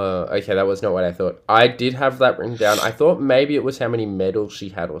 Oh, okay, that was not what I thought. I did have that written down. I thought maybe it was how many medals she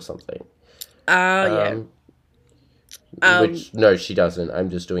had or something. Which, no, she doesn't. I'm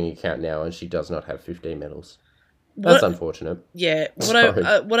just doing a count now, and she does not have 15 medals. That's unfortunate. Yeah.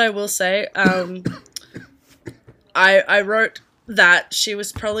 What I will say, I wrote that she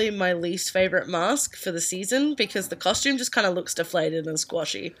was probably my least favourite mask for the season because the costume just kind of looks deflated and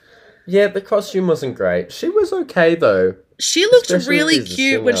squashy. Yeah, the costume wasn't great. She was okay, though. She looked really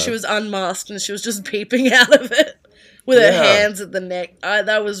cute when she was unmasked and she was just peeping out of it with her hands at the neck.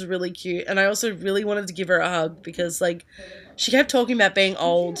 That was really cute. And I also really wanted to give her a hug because, like, she kept talking about being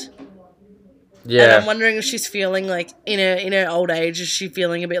old. Yeah. And I'm wondering if she's feeling, like, in her old age, is she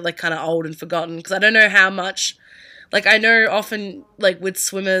feeling a bit, like, kind of old and forgotten? Because I don't know how much... Like, I know often, like, with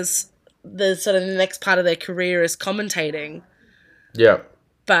swimmers, the sort of the next part of their career is commentating. Yeah.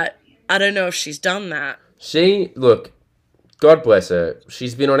 But I don't know if she's done that. Look, God bless her.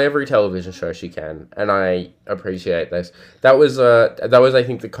 She's been on every television show she can, and I appreciate this. That was I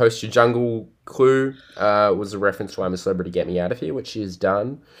think, the Coast to Jungle clue was a reference to I'm a Celebrity, Get Me Out of Here, which she has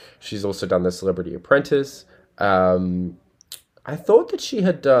done. She's also done The Celebrity Apprentice. I thought that she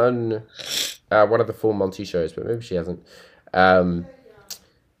had done one of the Full Monty shows, but maybe she hasn't. Yeah.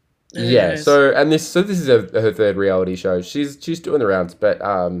 So this is her third reality show. She's doing the rounds, but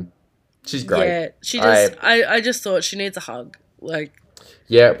she's great. Yeah, she just. I just thought she needs a hug. Like.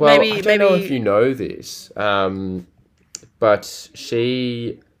 Yeah. Well, I don't know if you know this, but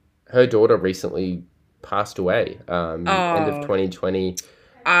her daughter recently passed away. End of 2020.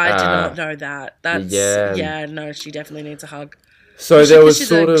 I did not know that. No, she definitely needs a hug. So there was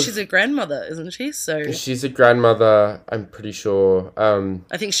she's a grandmother, isn't she? So she's a grandmother, I'm pretty sure.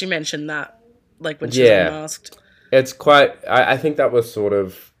 I think she mentioned that, like, when she was unmasked. It's quite... I think that was sort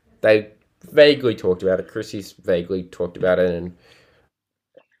of... They vaguely talked about it. Chrissy's vaguely talked about it, and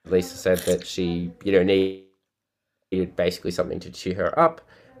Lisa said that she, needed basically something to cheer her up.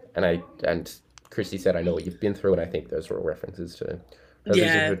 And Chrissy said, I know what you've been through, and I think those were all references to her losing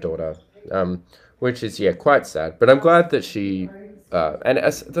her daughter. Which is, quite sad. But I'm glad that she... and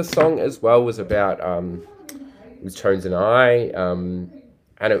as the song as well was about... it was Tones and I.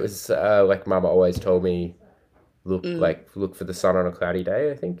 And it was, like Mama always told me, look for the sun on a cloudy day,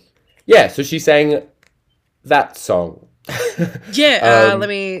 I think. Yeah, so she sang that song. Yeah, let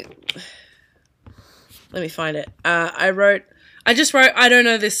me find it. I just wrote, I don't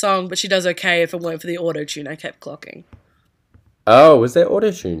know this song, but she does okay if it weren't for the auto-tune I kept clocking. Oh, was there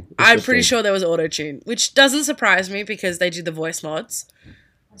auto-tune? I'm pretty sure there was auto-tune, which doesn't surprise me because they do the voice mods.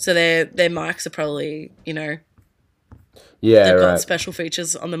 So their mics are probably, they've got special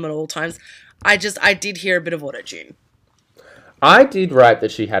features on them at all times. I did hear a bit of auto-tune. I did write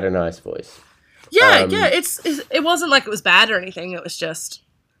that she had a nice voice. Yeah, it wasn't like it was bad or anything. It was just...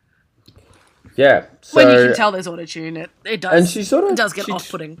 Yeah. So, when you can tell there's auto-tune, it does. And she it does get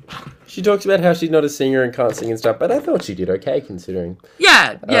off-putting. She talks about how she's not a singer and can't sing and stuff, but I thought she did okay considering.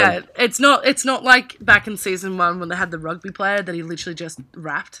 Yeah. It's not like back in season 1 when they had the rugby player that he literally just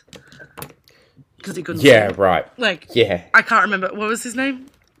rapped because he couldn't. Yeah, sing. right. Like, yeah, I can't remember what was his name.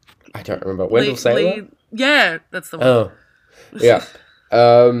 I don't remember. Wendell Saylor. Yeah, that's the one. Oh, yeah.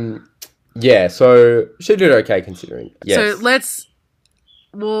 Yeah. So she did okay considering. Yes.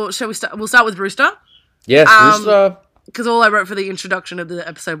 So shall we start? We'll start with Rooster. Yes, Rooster. Because all I wrote for the introduction of the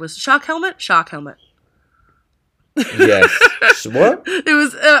episode was shark helmet. Yes. What? It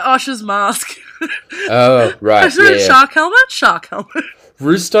was Osha's mask. Oh, right. I said shark helmet.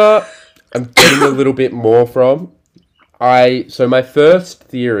 Rooster, I'm getting a little bit more from. So my first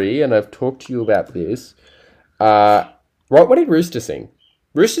theory, and I've talked to you about this. What did Rooster sing?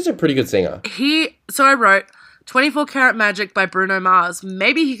 Rooster's a pretty good singer. So I wrote 24 Karat Magic by Bruno Mars.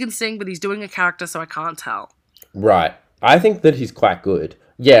 Maybe he can sing, but he's doing a character, so I can't tell. Right. I think that he's quite good.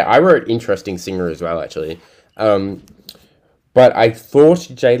 Yeah, I wrote interesting singer as well, actually. But I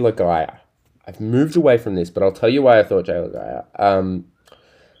thought Jay Lagaya. I've moved away from this, but I'll tell you why I thought Jay Lagaya.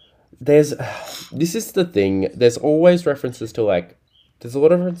 This is the thing. There's always references to, like, there's a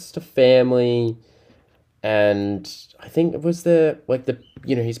lot of references to family, and I think it was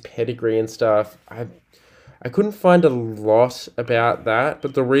his pedigree and stuff. I couldn't find a lot about that,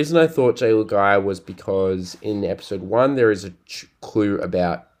 but the reason I thought Jay Lagaya was because in episode 1 there is a clue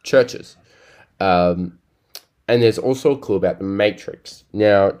about churches. And there's also a clue about the Matrix.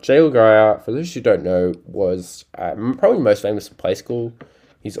 Now, Jay Lagaya, for those who don't know, was probably most famous for Play School.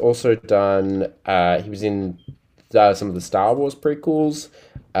 He's also done. He was in some of the Star Wars prequels,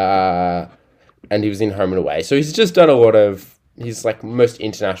 and he was in Home and Away. So he's just done a lot of. His like most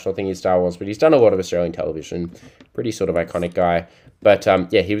international thing is Star Wars, but he's done a lot of Australian television. Pretty sort of iconic guy. But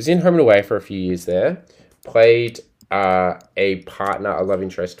yeah, he was in Home and Away for a few years there. Played a partner, a love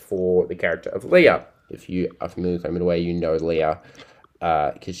interest for the character of Leah. If you are familiar with Home and Away, you know Leah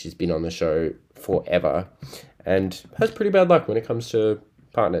because she's been on the show forever and has pretty bad luck when it comes to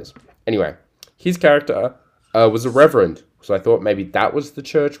partners. Anyway, his character was a reverend, so I thought maybe that was the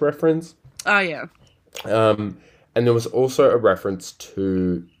church reference. Oh, yeah. And there was also a reference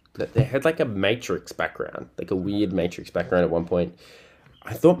to that they had like a Matrix background, like a weird Matrix background at one point.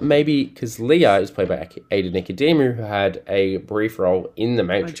 I thought maybe because Leah is played by Ada Nicodemu, who had a brief role in the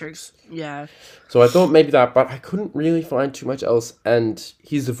Matrix. Yeah. So I thought maybe that, but I couldn't really find too much else. And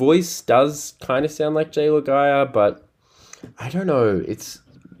his voice does kind of sound like Jay Lagaya, but I don't know. It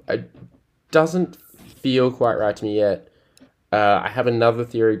doesn't feel quite right to me yet. I have another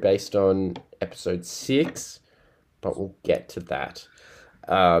theory based on episode 6, but we'll get to that.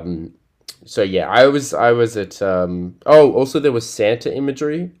 So yeah, I was at also there was Santa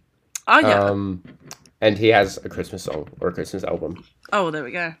imagery. Oh yeah. And he has a Christmas song or a Christmas album. Oh, well, there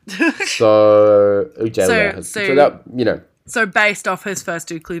we go. So that, you know. So based off his first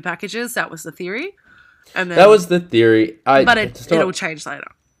 2 clue packages, that was the theory. And then, that was the theory. But it'll change later.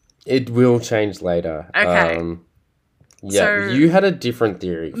 It will change later. Okay. Yeah, so you had a different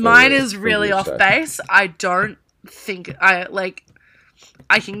theory. Mine is really off base. I don't think I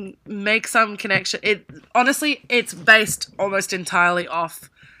can make some connection. It's based almost entirely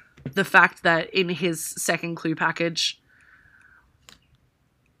off the fact that in his second clue package,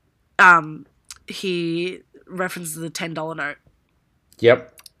 he references the $10 note.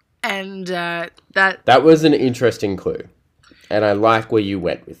 Yep. And that was an interesting clue. And I like where you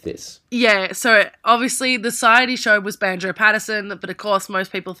went with this. Yeah, so obviously the side he showed was Banjo Patterson, but of course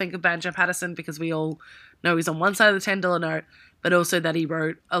most people think of Banjo Patterson because we all know he's on one side of the $10 note, but also that he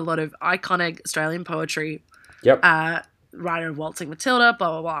wrote a lot of iconic Australian poetry. Yep. Writer of Waltzing Matilda,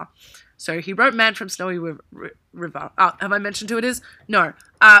 blah, blah, blah. So he wrote Man from Snowy River. Have I mentioned who it is? No.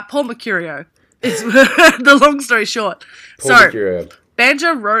 Paul Mercurio. It's the long story short. Paul Mercurio.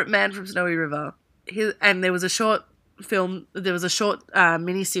 Banjo wrote Man from Snowy River, and there was a short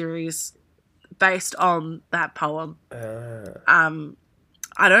mini-series based on that poem.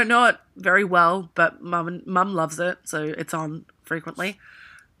 I don't know it very well, but mum loves it, so it's on frequently.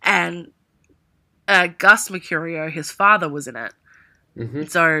 And Gus Mercurio, his father, was in it. Mm-hmm.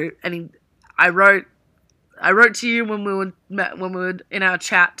 So, I wrote to you when we were in our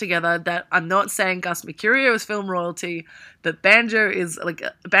chat together that I'm not saying Gus Mercurio is film royalty, but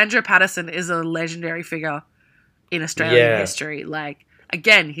Banjo Patterson is a legendary figure in Australian history. Like,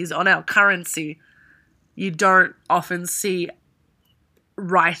 again, he's on our currency. You don't often see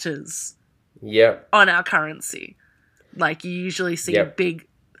writers on our currency. Like, you usually see big...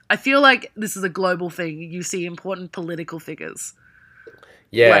 I feel like this is a global thing. You see important political figures.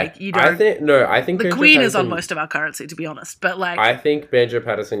 Yeah, like, you don't... I think the Banjo Queen Patterson, is on most of our currency, to be honest. But like, I think Banjo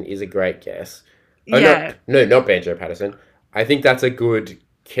Patterson is a great guess. Yeah. No, not Banjo Patterson. I think that's a good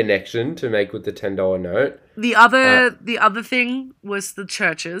connection to make with the $10 note. The other thing was the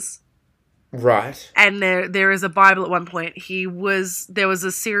churches. Right. And there is a Bible at one point. There was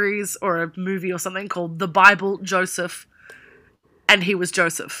a series or a movie or something called The Bible Joseph, and he was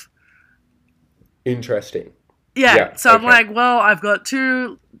Joseph. Interesting. Yeah, so okay. I'm like, well, I've got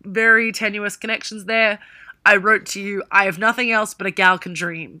 2 very tenuous connections there. I wrote to you, I have nothing else but a gal can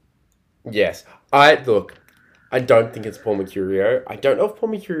dream. Yes. I don't think it's Paul Mercurio. I don't know if Paul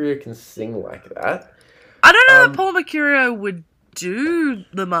Mercurio can sing like that. I don't know that Paul Mercurio would do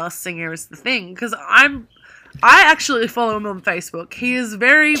The Masked Singer is the thing, because I actually follow him on Facebook. He is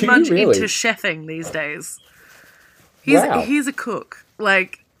very much into chefing these days. He's a cook.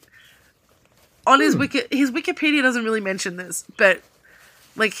 Like, on his Wikipedia doesn't really mention this, but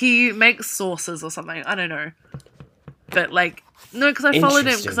like he makes sauces or something. I don't know, but like no, because I followed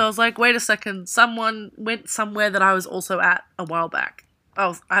him because I was like, wait a second, someone went somewhere that I was also at a while back.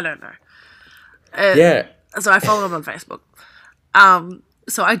 I don't know. Yeah. So I follow him on Facebook.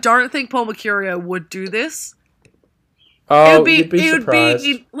 So I don't think Paul Mercurio would do this. Oh, you'd be surprised.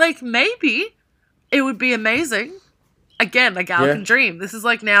 Like maybe it would be amazing. Again, a gal can dream. This is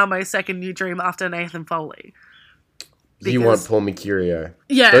like now my second new dream after Nathan Foley. You want Paul Mercurio.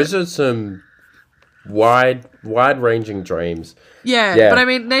 Yeah. Those are some wide-ranging dreams. Yeah, but I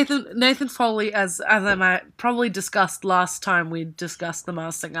mean, Nathan Foley, as I might probably discussed last time we discussed The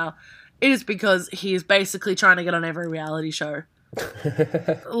Masked Singer, it is because he is basically trying to get on every reality show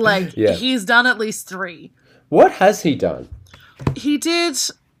Like, he's done at least 3. What has he done? He did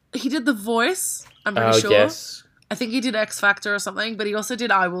The Voice, I'm pretty sure. Yes. I think he did X Factor or something, but he also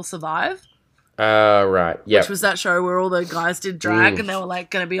did I Will Survive. Right, yeah. Which was that show where all the guys did drag and they were,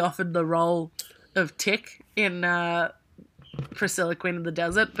 like, going to be offered the role of Tick in Priscilla, Queen of the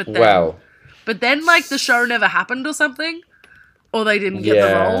Desert. But then, like, the show never happened or something. Or they didn't get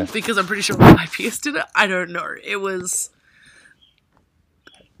the role, because I'm pretty sure Guy Pearce did it. I don't know. It was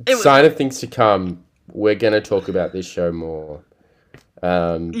sign of things to come. We're going to talk about this show more.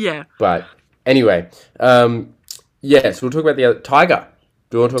 But anyway, so we'll talk about the other... Tiger.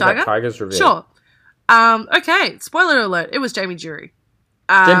 Do you want to talk about Tiger's reveal? Sure. Okay, spoiler alert. It was Jamie Jury.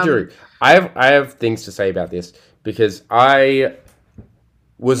 Jamie Jury. I have things to say about this, because I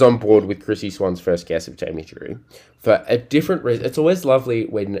was on board with Chrissy Swan's first guess of Jamie Jury for a different reason. It's always lovely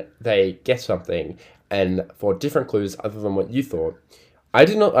when they guess something and for different clues other than what you thought. I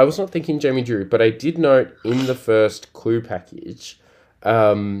was not thinking Jamie Jury, but I did note in the first clue package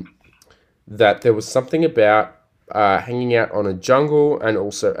that there was something about hanging out on a jungle and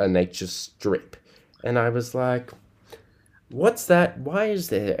also a nature strip. And I was like, what's that? Why is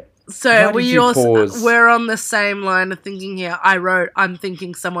there? So we're on the same line of thinking here. I wrote, I'm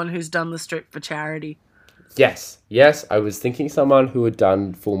thinking someone who's done the strip for charity. Yes, I was thinking someone who had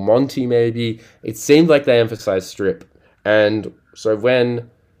done Full Monty maybe. It seemed like they emphasized strip. And so when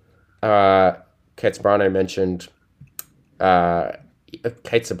Kate Ceberano mentioned...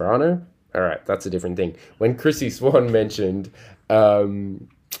 Kate Ceberano? Alright, that's a different thing. When Chrissy Swan mentioned,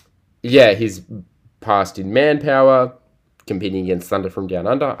 his past in Manpower, competing against Thunder from Down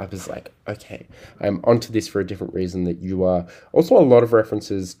Under, I was like, okay, I'm onto this for a different reason that you are. Also, a lot of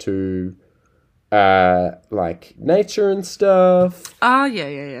references to, like, nature and stuff.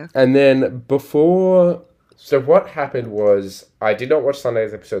 Yeah. And then so what happened was, I did not watch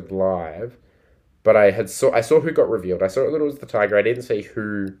Sunday's episode live, but I saw who got revealed. I saw that it was the Tiger. I didn't see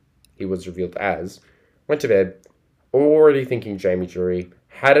who he was revealed as. Went to bed, already thinking Jamie Jury,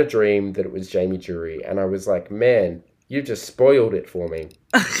 had a dream that it was Jamie Jury, and I was like, man, you just spoiled it for me.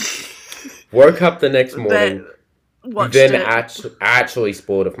 Woke up the next morning, actually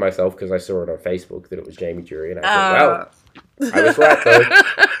spoiled it for myself because I saw it on Facebook that it was Jamie Jury, and I thought, well, I was right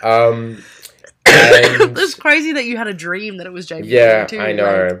though. It's crazy that you had a dream that it was Jamie Jury too. Yeah, I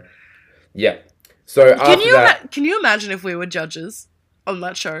know. Like... Yeah. So can you imagine if we were judges on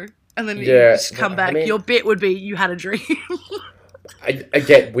that show? And then you just come back. Your bit would be you had a dream.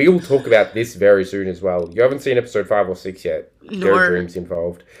 Again, we will talk about this very soon as well. You haven't seen episode 5 or 6 yet. No. There are dreams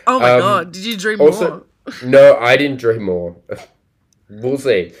involved. Oh my god, did you dream more? No, I didn't dream more. We'll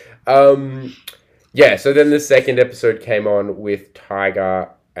see. So then the second episode came on with Tiger,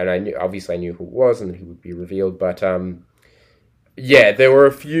 and I knew who it was and that he would be revealed. But there were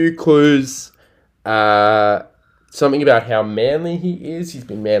a few clues. Something about how manly he is. He's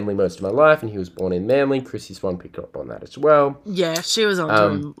been manly most of my life, and he was born in Manly. Chrissy Swan picked up on that as well. Yeah, she was on to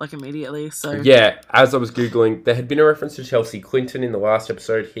him, like, immediately, so... Yeah, as I was Googling, there had been a reference to Chelsea Clinton in the last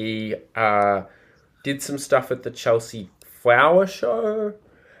episode. He did some stuff at the Chelsea Flower Show.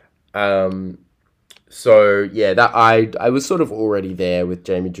 So, yeah, that I was sort of already there with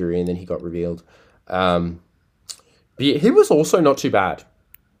Jamie Jury, and then he got revealed. But he was also not too bad.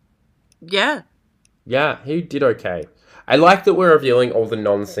 Yeah. Yeah, he did okay. I like that we're revealing all the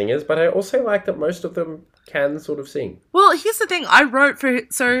non-singers, but I also like that most of them can sort of sing. Well, here's the thing. I wrote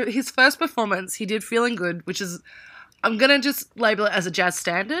so his first performance, he did Feeling Good, which is, I'm going to just label it as a jazz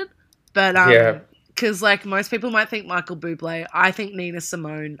standard. But, because, like, most people might think Michael Bublé. I think Nina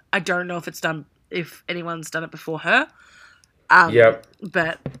Simone. I don't know if anyone's done it before her.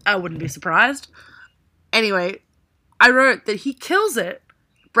 But I wouldn't be surprised. Anyway, I wrote that he kills it.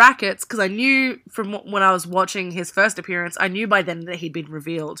 Brackets, because I knew from when I was watching his first appearance, I knew by then that he'd been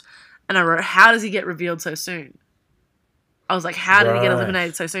revealed. And I wrote, how does he get revealed so soon? I was like, how did he get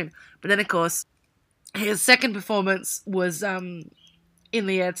eliminated so soon? But then, of course, his second performance was In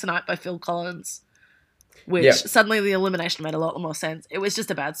the Air Tonight by Phil Collins, which suddenly the elimination made a lot more sense. It was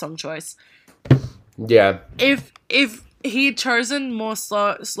just a bad song choice. Yeah. If he'd chosen more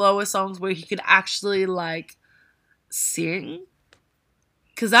slower songs where he could actually, like, sing...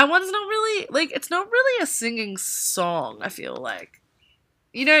 Because that one's not really, like, it's not really a singing song, I feel like.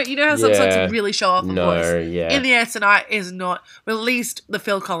 You know how some songs really show off a voice? Yeah. In the Air Tonight is not, well, at least the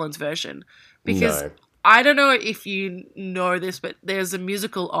Phil Collins version. Because I don't know if you know this, but there's a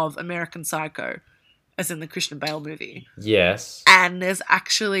musical of American Psycho, as in the Christian Bale movie. Yes. And there's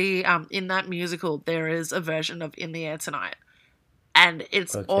actually, in that musical, there is a version of In the Air Tonight. And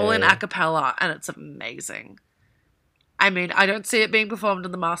it's all in a cappella, and it's amazing. I mean, I don't see it being performed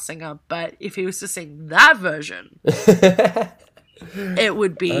in The Masked Singer, but if he was to sing that version, it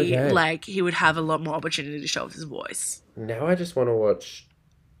would be like he would have a lot more opportunity to show off his voice. Now I just want to watch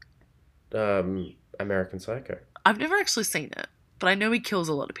American Psycho. I've never actually seen it, but I know he kills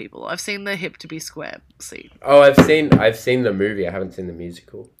a lot of people. I've seen the hip to be square scene. Oh, I've seen the movie. I haven't seen the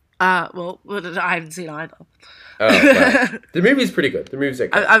musical. Well, I haven't seen either. Oh, right. The movie's pretty good. The movie's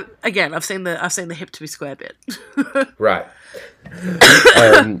okay. I've seen the hip to be square bit. Right.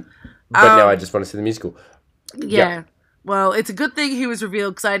 But now I just want to see the musical. Yeah. Well, it's a good thing he was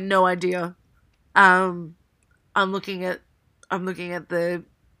revealed because I had no idea. I'm looking at the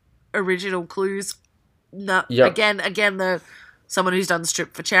original clues. No, again, the someone who's done the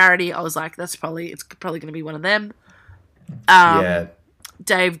strip for charity. I was like, it's probably going to be one of them. Yeah.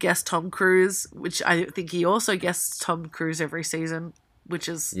 Dave guessed Tom Cruise, which I think he also guesses Tom Cruise every season, which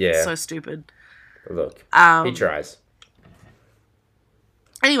is so stupid. Look, he tries.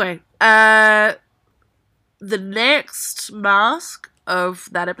 Anyway, the next mask of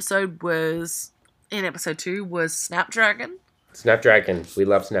that episode was, in episode 2, was Snapdragon. Snapdragon. We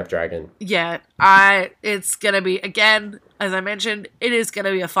love Snapdragon. Yeah, it's going to be, again, as I mentioned, it is going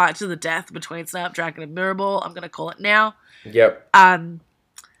to be a fight to the death between Snapdragon and Mirrorball. I'm going to call it now. Yep.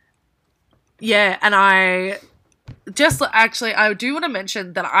 Yeah, and I do want to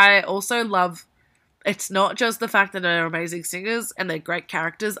mention that I also love, it's not just the fact that they're amazing singers and they're great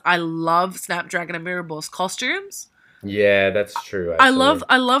characters. I love Snapdragon and Mirrorball's costumes. Yeah, that's true. Actually. I love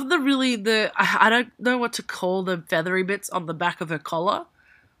I don't know what to call the feathery bits on the back of her collar.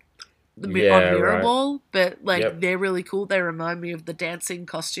 On Mirrorball, right. But they're really cool. They remind me of the dancing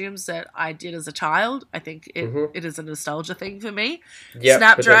costumes that I did as a child. I think it is a nostalgia thing for me. Yep,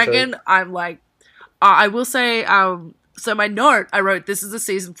 Snapdragon, I'm like, I will say, so my note, I wrote, this is a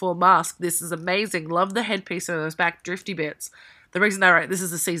season 4 mask. This is amazing. Love the headpiece and those back drifty bits. The reason I wrote this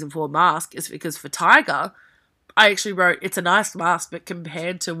is a season 4 mask is because for Tiger, I actually wrote, it's a nice mask, but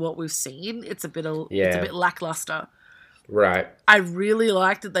compared to what we've seen, it's a bit lackluster. Right. I really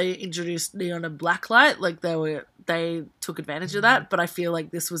liked that they introduced neon and blacklight. Like they took advantage of that, but I feel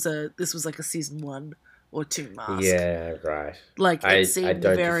like this was like a season 1 or 2 mask. Yeah, right. Like it seemed I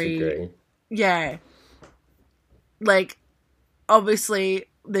don't very disagree. Yeah. Like obviously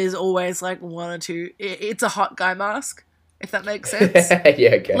there's always like 1 or 2. It's a hot guy mask, if that makes sense.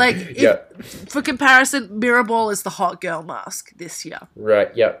 Yeah, okay. Like for comparison, Mirrorball is the hot girl mask this year.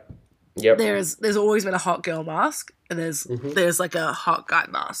 Right. Yep. There's always been a hot girl mask, and there's like a hot guy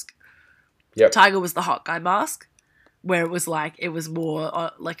mask. Yep. Tiger was the hot guy mask, where it was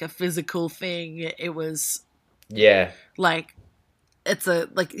more like a physical thing. It was like it's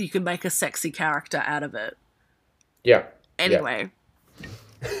you can make a sexy character out of it. Yeah. Anyway,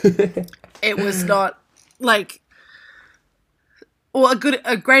 it was not like. Well,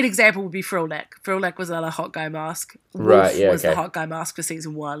 a great example would be Frillneck. Frillneck was another hot guy mask. Wolf was the hot guy mask for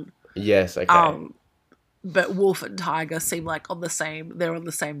season 1. Yes, okay. But Wolf and Tiger seem like they're on the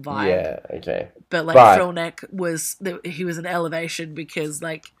same vibe. Yeah, okay. But Frillneck he was an elevation because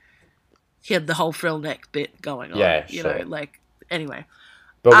he had the whole Frillneck bit going on. Yeah, you know, anyway.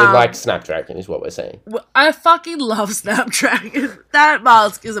 But we like Snapdragon is what we're saying. I fucking love Snapdragon. That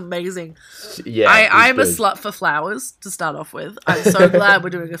mask is amazing. Yeah, I'm a slut for flowers to start off with. I'm so glad we're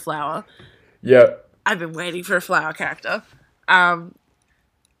doing a flower. Yeah. I've been waiting for a flower character.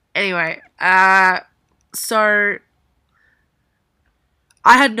 Anyway, so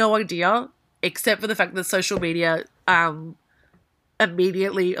I had no idea, except for the fact that social media,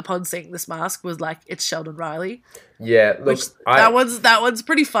 immediately upon seeing this mask was like, it's Sheldon Riley. Yeah, look, that one's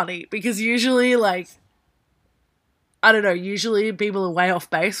pretty funny because usually I don't know, usually people are way off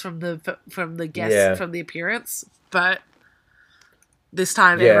base from the guest from the appearance, but this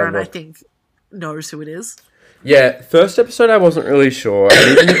time everyone I think knows who it is. Yeah, first episode I wasn't really sure,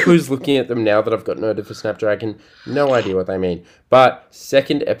 and even if who's looking at them now that I've got noted for Snapdragon, no idea what they mean. But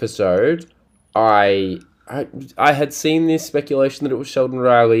second episode, I had seen this speculation that it was Sheldon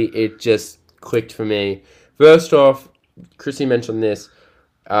Riley. It just clicked for me. First off, Chrissy mentioned this,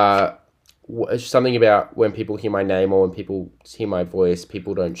 something about when people hear my name or when people hear my voice,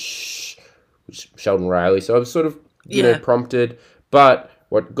 people don't shh, Sheldon Riley. So I was sort of, prompted. But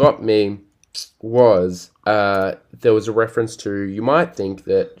what got me was there was a reference to, you might think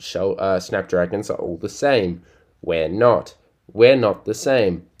that Snapdragons are all the same. We're not. We're not the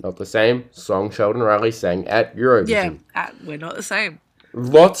same. Not the same song Sheldon Riley sang at Eurovision. Yeah, we're not the same.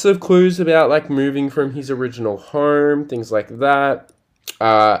 Lots of clues about moving from his original home, things like that.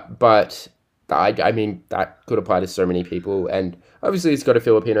 But I mean that could apply to so many people, and obviously he's got a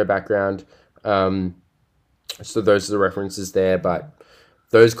Filipino background. So those are the references there, but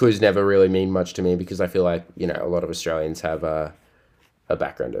those clues never really mean much to me because I feel like, you know, a lot of Australians have a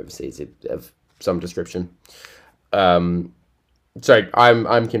background overseas of some description. So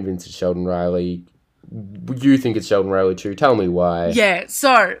I'm convinced it's Sheldon Riley. You think it's Sheldon Riley too? Tell me why. Yeah,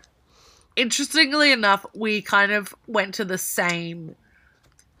 so interestingly enough, we kind of went to the same,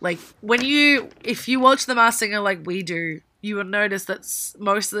 like, if you watch The Masked Singer like we do, you will notice that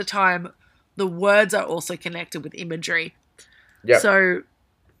most of the time the words are also connected with imagery. Yeah. So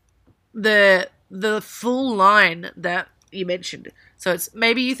the full line that you mentioned, so it's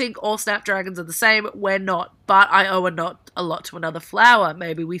maybe you think all snapdragons are the same, we're not, but I owe a lot to another flower,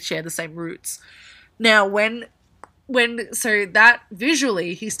 maybe we share the same roots. Now so that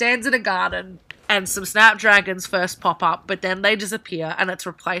visually, he stands in a garden and some snapdragons first pop up, but then they disappear and it's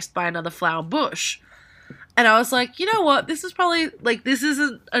replaced by another flower bush. And I was like, you know what? This is probably, like, this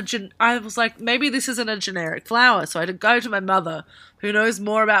isn't I was like, maybe this isn't a generic flower. So I had to go to my mother, who knows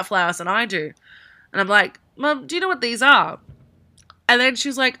more about flowers than I do. And I'm like, Mum, do you know what these are? And then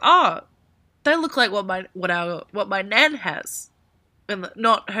she's like, oh, they look like what my nan has. And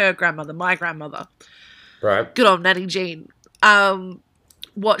not her grandmother, my grandmother. Right. Good old Nanny Jean.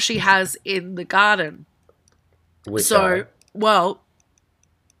 What she has in the garden. Well,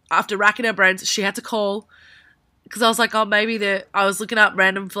 after racking her brains, she had to call, because I was like, oh, maybe I was looking up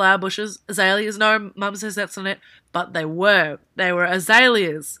random flower bushes. Azaleas, no, Mum says that's on it. But they were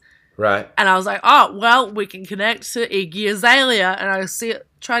azaleas. Right. And I was like, oh, well, we can connect to Iggy Azalea. And I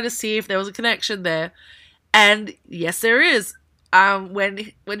tried to see if there was a connection there. And yes, there is.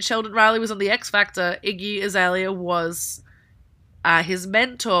 When Sheldon Riley was on the X Factor, Iggy Azalea was his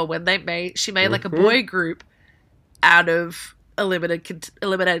mentor when she made like a boy group out of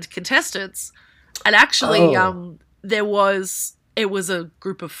eliminated contestants. And actually, it was a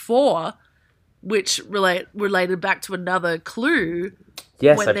group of 4, which related back to another clue.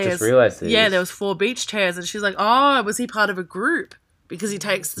 Yes, I've just realised this. Yeah, there was 4 beach chairs, and she's like, oh, was he part of a group? Because he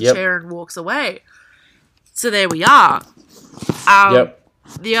takes the chair and walks away. So there we are.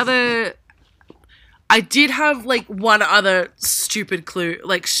 The other... I did have, like, one other stupid clue,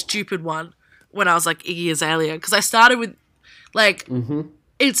 like, stupid one, when I was like, Iggy Azalea. Because I started with, like,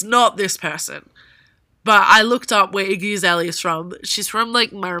 it's not this person. But I looked up where Iggy Azalea is from. She's from,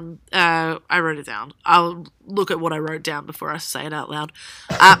 like, I wrote it down. I'll look at what I wrote down before I say it out loud.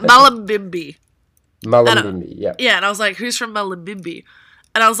 Mullumbimby. Mullumbimby, yeah. Yeah, and I was like, who's from Mullumbimby?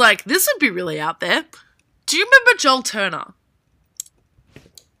 And I was like, this would be really out there. Do you remember Joel Turner?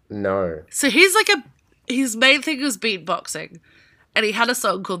 No. So his main thing was beatboxing. And he had a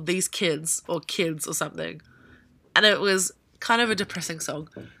song called These Kids or something. And it was kind of a depressing song.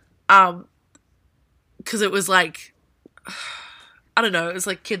 Because it was like, I don't know, it was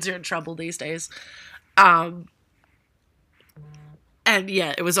like kids are in trouble these days. And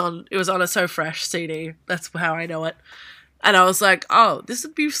yeah, it was on a So Fresh CD. That's how I know it. And I was like, oh, this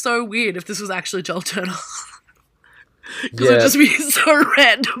would be so weird if this was actually Joel Turner. Because it would just be so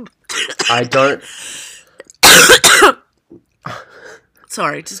random. I don't...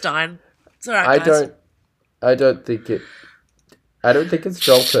 Sorry, just dying. It's alright, guys. I don't think it's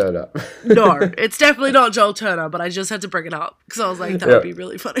Joel Turner. No, it's definitely not Joel Turner, but I just had to bring it up because I was like, that would be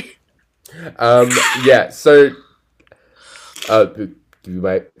really funny. Yeah, so... you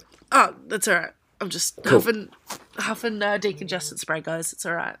mate. Oh, that's alright. I'm just huffing decongestant spray, guys. It's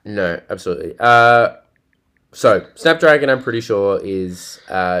alright. No, absolutely. So, Snapdragon, I'm pretty sure, is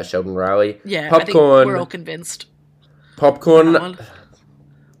Sheldon Riley. Yeah, Popcorn, I think we're all convinced. Popcorn.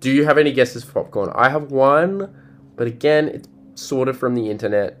 Do you have any guesses for Popcorn? I have one, but again, it's sort of from the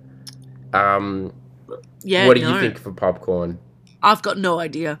internet. What do you think for Popcorn? I've got no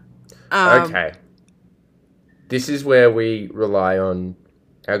idea. Okay. This is where we rely on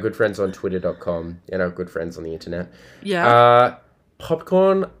our good friends on Twitter.com and our good friends on the internet. Yeah.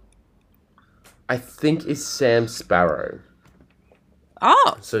 Popcorn, I think, is Sam Sparro.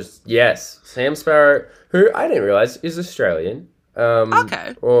 Oh. So, yes, Sam Sparro, who I didn't realise is Australian.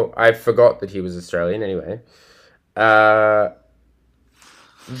 Okay. Well, I forgot that he was Australian anyway. Yeah,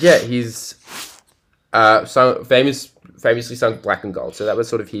 he's famously sung Black and Gold. So that was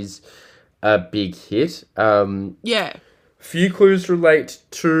sort of his big hit. Yeah. Few clues relate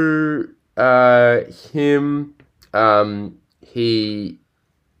to him. He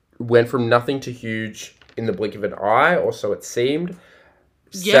went from nothing to huge in the blink of an eye, or so it seemed.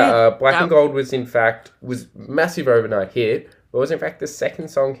 Yeah. Black and Gold was massive overnight hit, but was in fact the second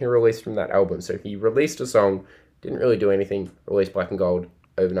song he released from that album. So he released a song, didn't really do anything, released Black and Gold,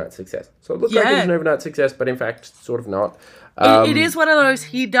 overnight success. So it looked like it was an overnight success, but in fact, sort of not. It is one of those,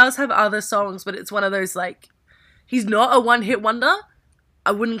 he does have other songs, but it's one of those, like, he's not a one-hit wonder.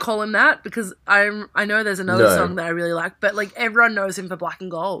 I wouldn't call him that because I know there's another song that I really like, but like everyone knows him for Black and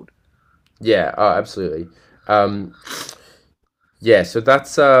Gold. Yeah, oh, absolutely. Yeah, so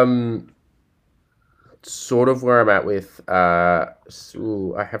that's sort of where I'm at with. I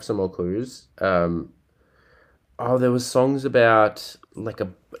have some more clues. There was songs about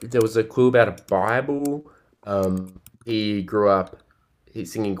there was a clue about a Bible. He grew up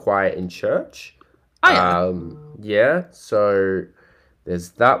singing choir in church. Oh yeah. Yeah. So there's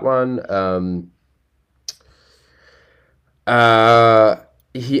that one. The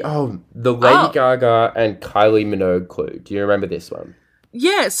Lady Gaga and Kylie Minogue clue. Do you remember this one?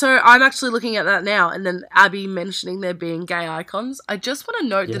 Yeah, so I'm actually looking at that now, and then Abby mentioning there being gay icons. I just want to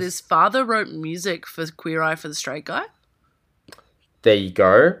note that his father wrote music for Queer Eye for the Straight Guy. There you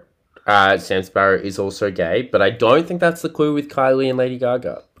go. Sam Sparro is also gay, but I don't think that's the clue with Kylie and Lady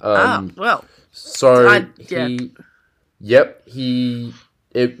Gaga. Well. So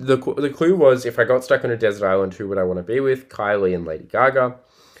the clue was, if I got stuck on a desert island, who would I want to be with? Kylie and Lady Gaga.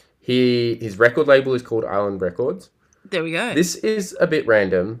 His record label is called Island Records. There we go. This is a bit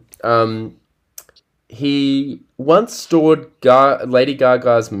random. He once stored Lady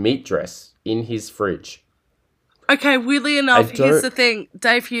Gaga's meat dress in his fridge. Okay, weirdly enough, here's the thing.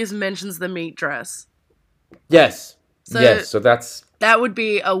 Dave Hughes mentions the meat dress. Yes. So that would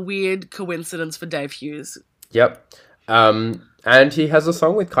be a weird coincidence for Dave Hughes. Yep. And he has a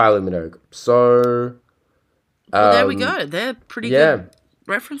song with Kylie Minogue. So well, there we go. They're pretty good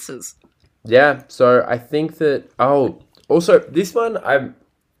references. Yeah, so I think that... also, this one, I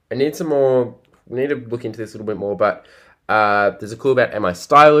need some more... I need to look into this a little bit more, but there's a clue about Am I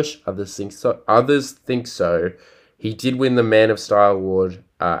Stylish? Others think so. He did win the Man of Style Award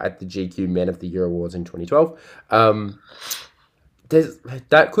at the GQ Men of the Year Awards in 2012.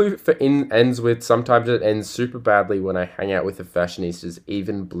 That clue ends with, sometimes it ends super badly when I hang out with the fashionistas,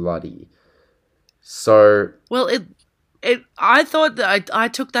 even bloody. So... Well, I thought that I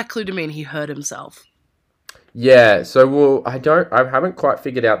took that clue to mean he hurt himself. Yeah, so I haven't quite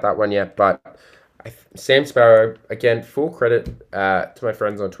figured out that one yet, but Sam Sparro, again, full credit to my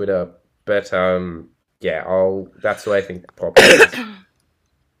friends on Twitter, but that's the way I think pop is.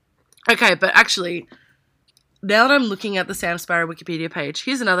 Okay, but actually, now that I'm looking at the Sam Sparro Wikipedia page,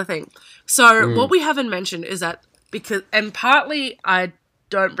 here's another thing. So what we haven't mentioned is that and partly I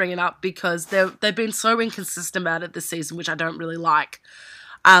don't bring it up because they've been so inconsistent about it this season, which I don't really like.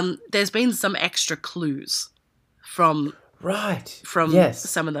 There's been some extra clues from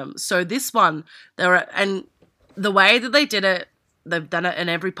some of them. So this one, and the way that they did it, they've done it in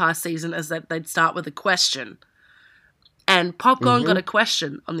every past season, is that they'd start with a question. And Popcorn got a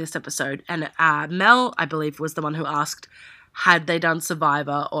question on this episode, and Mel, I believe, was the one who asked, had they done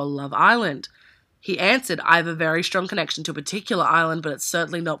Survivor or Love Island? He answered, I have a very strong connection to a particular island, but it's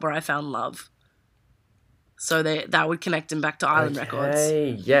certainly not where I found love. So that would connect him back to Island Records.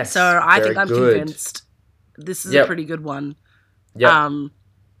 Yes. So I think I'm convinced this is a pretty good one. Yeah.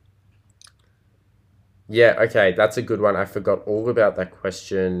 Yeah, okay, that's a good one. I forgot all about that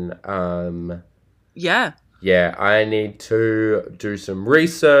question. Yeah. Yeah, I need to do some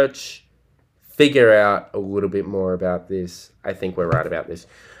research, figure out a little bit more about this. I think we're right about this.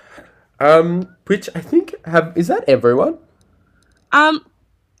 Which I think is that everyone?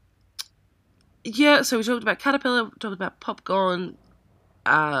 Yeah, so we talked about Caterpillar, we talked about Popcorn,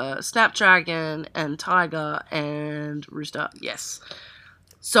 Snapdragon, and Tiger, and Rooster. Yes.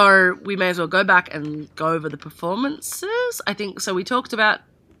 So we may as well go back and go over the performances. I think so. We talked about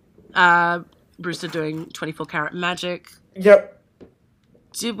Brewster doing 24 Karat Magic. Yep.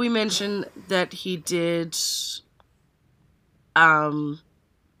 Did we mention that he did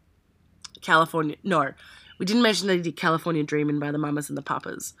California? No. We didn't mention that he did California Dreamin' by the Mamas and the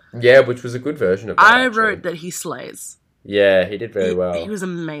Papas. Yeah, which was a good version of that. I wrote that he slays. Yeah, he did very well. He was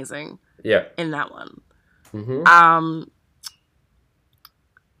amazing. Yeah. In that one. Mm-hmm.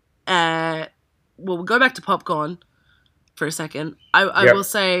 We'll go back to Popcorn for a second. I will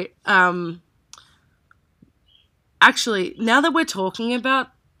say, actually, now that we're talking about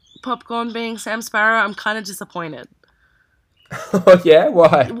Popcorn being Sam Sparro, I'm kind of disappointed. Oh, yeah?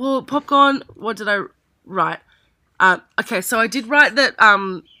 Why? Well, Popcorn, what did I write? Okay, so I did write that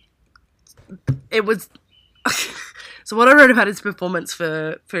it was... So what I wrote about his performance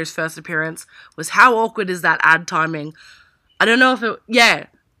for his first appearance was how awkward is that ad timing. I don't know if it... Yeah,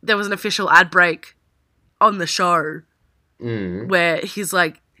 there was an official ad break on the show where he's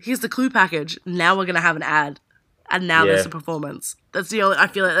like, here's the clue package, now we're going to have an ad. And now there's a performance. I feel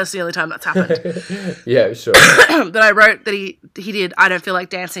like that's the only time that's happened. Yeah, sure. That I wrote that he did I Don't Feel Like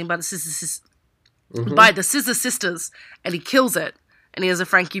Dancing, but this by the Scissor Sisters, and he kills it, and he has a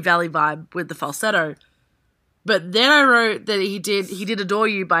Frankie Valli vibe with the falsetto. But then I wrote that he did Adore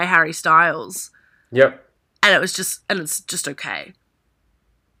You by Harry Styles. Yep. And it's just okay.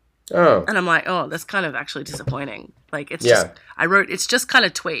 Oh. And I'm like, oh, that's kind of actually disappointing. Like, it's just, I wrote, it's just kind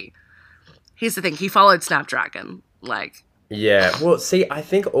of twee. Here's the thing, he followed Snapdragon. Like. Yeah, well, see, I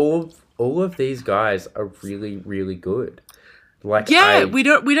think all of these guys are really, really good. Like, yeah, we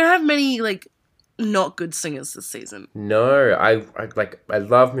don't have many, like, not good singers this season. No, I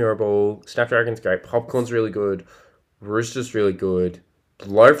love Mirrorball. Snapdragon's great. Popcorn's really good. Rooster's really good.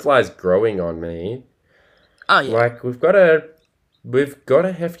 Blowfly's growing on me. Oh yeah. Like, we've got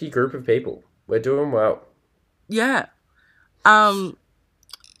a hefty group of people. We're doing well. Yeah. Oh,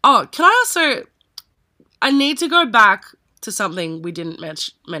 can I also? I need to go back to something we didn't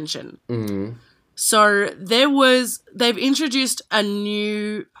mention. Mm-hmm. So they've introduced a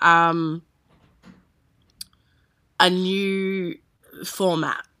new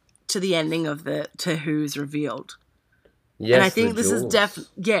format to the ending of to Who's Revealed. Yes, and I think this is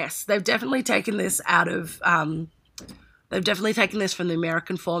they've definitely taken this out of they've definitely taken this from the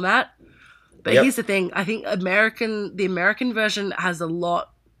American format. But here's the thing, I think the American version has a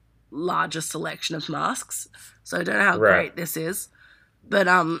lot larger selection of masks. So I don't know how great this is. But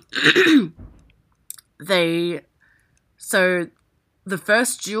so the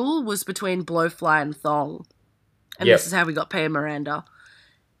first duel was between Blowfly and Thong. And this is how we got Paya Miranda.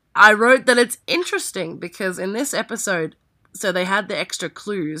 I wrote that it's interesting because in this episode, so they had the extra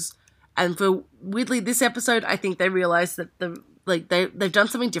clues, and for weirdly this episode, I think they realized that they've done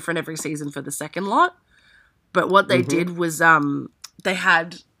something different every season for the second lot. But what they did was they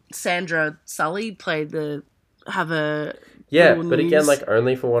had Sandra Sully but again, like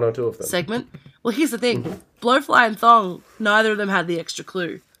only for one or two of them. Segment. Well, here's the thing: Blowfly and Thong, neither of them had the extra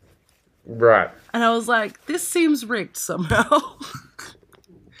clue. Right. And I was like, this seems rigged somehow.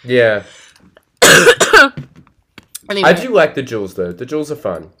 Yeah. Anyway. I do like the duels though. The duels are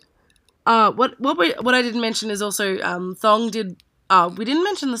fun. What I didn't mention is also Thong did. We didn't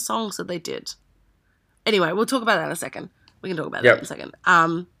mention the songs that they did. Anyway, we'll talk about that in a second. We can talk about that in a second.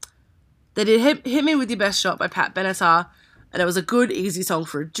 They did Hit Me With Your Best Shot by Pat Benatar, and it was a good, easy song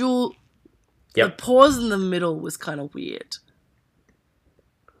for a duel. Yep. The pause in the middle was kind of weird.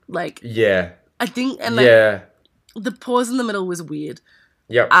 Like, yeah, I think, and the pause in the middle was weird.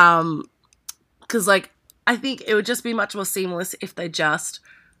 Yep. Because like I think it would just be much more seamless if they just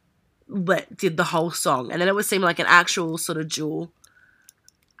did the whole song, and then it would seem like an actual sort of duel.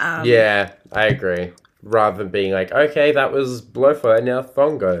 Yeah, I agree. Rather than being like, okay, that was Blowfly, now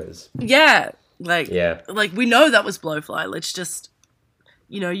Thong goes. Yeah, like we know that was Blowfly. Let's just,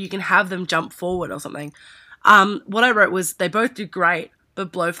 you can have them jump forward or something. What I wrote was they both do great,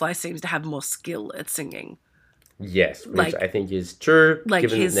 but Blowfly seems to have more skill at singing. Yes, which I think is true. Like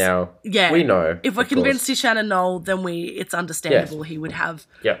given we know. If we're convinced he's Shannon Knoll, then it's understandable he would have.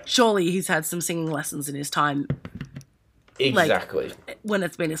 Yeah. Surely he's had some singing lessons in his time. Exactly. Like, when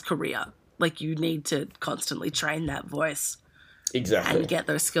it's been his career. Like, you need to constantly train that voice. Exactly. And get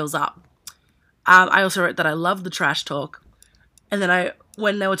those skills up. I also wrote that I love the trash talk. And then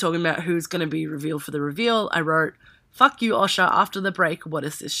when they were talking about who's going to be revealed for the reveal, I wrote, fuck you, Osher, after the break, what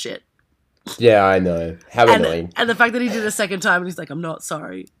is this shit? Yeah, I know. How annoying. And the fact that he did it a second time and he's like, I'm not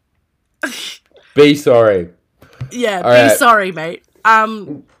sorry. Be sorry. Yeah, sorry, mate.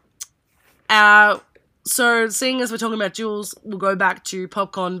 So, seeing as we're talking about duels, we'll go back to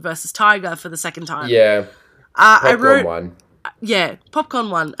Popcorn versus Tiger for the second time. Yeah. Popcorn won. Yeah,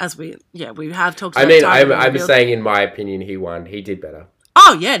 Popcorn won, as we have talked about. I mean, I'm saying in my opinion he won. He did better.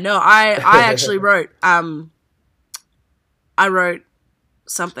 Oh, yeah, no, I actually wrote, I wrote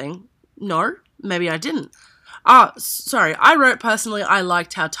something. No, maybe I didn't. Sorry, I wrote personally I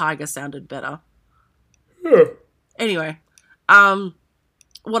liked how Tiger sounded better. Yeah. Anyway,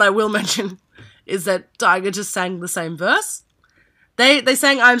 what I will mention is that Tiger just sang the same verse. They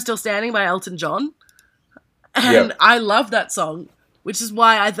sang I'm Still Standing by Elton John. And I love that song, which is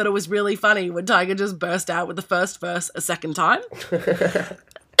why I thought it was really funny when Tiger just burst out with the first verse a second time.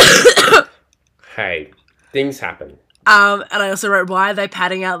 Hey, things happen. And I also wrote, why are they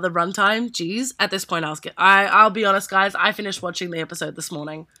padding out the runtime? Jeez, at this point I'll be honest, guys, I finished watching the episode this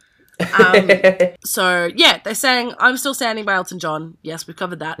morning. So, yeah, they sang I'm Still Standing by Elton John. Yes, we've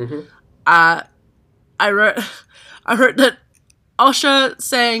covered that. Mm-hmm. I wrote that Osher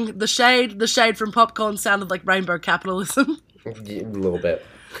saying the shade from Popcorn sounded like rainbow capitalism. A little bit.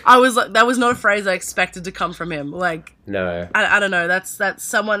 I was like, that was not a phrase I expected to come from him. Like, no, I don't know. That's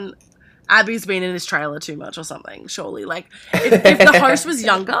someone. Abby's been in his trailer too much or something. Surely, like, if the host was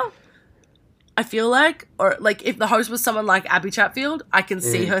younger, I feel like, or like if the host was someone like Abby Chatfield, I can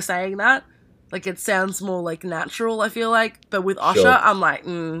see her saying that. Like it sounds more like natural, I feel like. But with Osher, I'm like,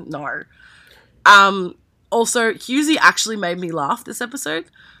 no. Also, Husey actually made me laugh this episode.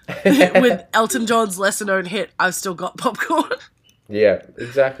 With Elton John's lesser known hit, I've Still Got Popcorn. Yeah,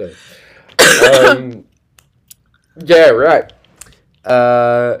 exactly. Yeah, right.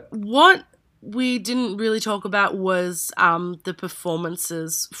 What we didn't really talk about was the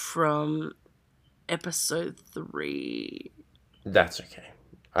performances from episode 3. That's okay.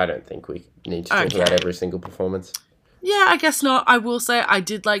 I don't think we need to talk about every single performance. Yeah, I guess not. I will say I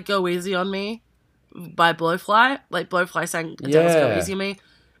did like Go Easy on Me by Blowfly. Like Blowfly sang Adele's Go Easy on Me.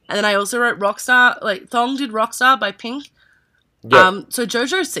 And then I also wrote Rockstar, like Thong did Rockstar by Pink. Yep. So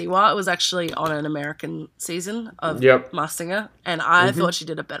Jojo Siwa was actually on an American season of Masked Singer, and I thought she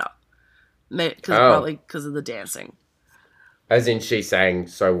did it better. Probably because of the dancing. As in she sang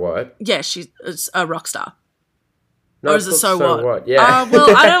So What? Yeah, she's a rock star. No, or is it So What? Yeah.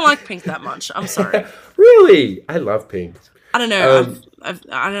 Well, I don't like Pink that much. I'm sorry. Really? I love Pink. I don't know.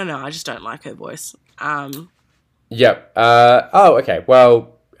 I don't know. I just don't like her voice. Yep. Okay.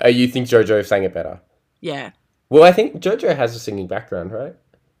 Well, you think JoJo sang it better? Yeah. Well, I think JoJo has a singing background, right?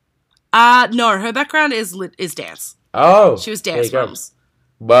 No, her background is dance. Oh. She was Dance Moms.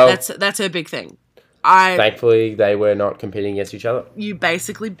 Well, that's her big thing. Thankfully, they were not competing against each other. You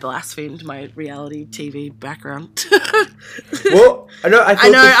basically blasphemed my reality TV background. Well, I know.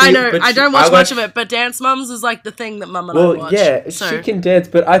 I don't watch much of it, but Dance Moms is like the thing that Mum and I watch. Yeah, so. She can dance,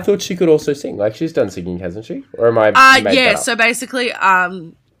 but I thought she could also sing. Like, she's done singing, hasn't she? Or am I made that up? So basically,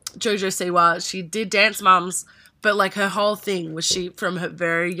 Jojo Siwa, she did Dance Moms, but like her whole thing was from her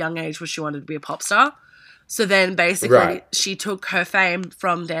very young age was she wanted to be a pop star. So then basically she took her fame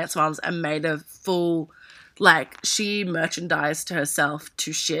from Dance Moms and made a full, like, she merchandised herself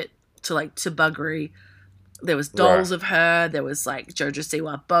to shit, to buggery. There was dolls of her, there was like Jojo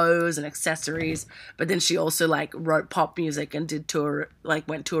Siwa bows and accessories, but then she also like wrote pop music and did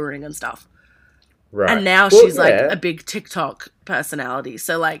went touring and stuff. Right. And now she's like a big TikTok personality.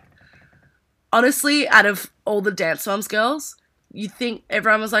 So like, honestly, out of all the Dance Moms girls, you think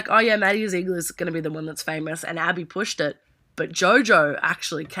everyone was like, oh yeah, Maddie Ziegler is going to be the one that's famous, and Abby pushed it. But JoJo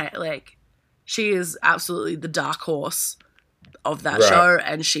actually she is absolutely the dark horse of that show,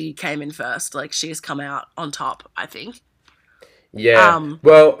 and she came in first. Like, she's come out on top, I think. Yeah.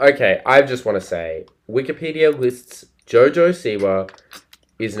 Well, okay, I just want to say, Wikipedia lists JoJo Siwa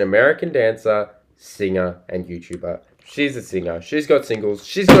is an American dancer, singer, and YouTuber. She's a singer. She's got singles.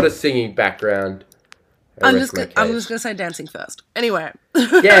 She's got a singing background. I'm just gonna say dancing first. Anyway.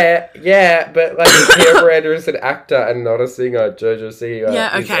 yeah, but like Kia Miranda is an actor and not a singer. JoJo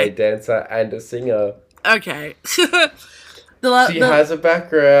Siwa is a dancer and a singer. Okay. She has a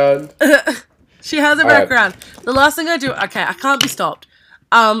background. She has a background. The last thing I do, I can't be stopped.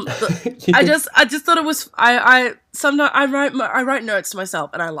 I just thought it was. Sometimes I write notes to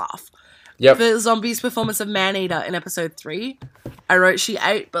myself and I laugh. Yep. For Zombie's performance of Maneater in episode 3, I wrote she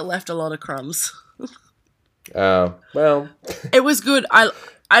ate but left a lot of crumbs. Oh, well. It was good. I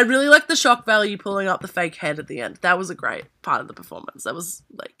really liked the shock value pulling up the fake head at the end. That was a great part of the performance. That was,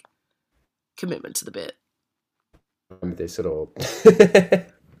 like, commitment to the bit. This at all.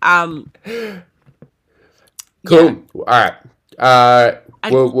 Cool. Yeah. All right.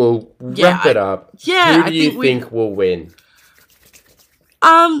 We'll wrap it up. Yeah. Who do you think will win?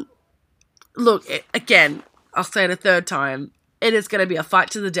 Look, again, I'll say it a third time. It is going to be a fight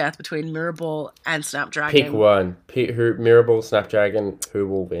to the death between Mirrorball and Snapdragon. Pick one. Mirrorball, Snapdragon, who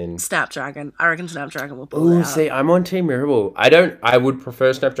will win? Snapdragon. I reckon Snapdragon will pull it out. See, I'm on Team Mirrorball. I would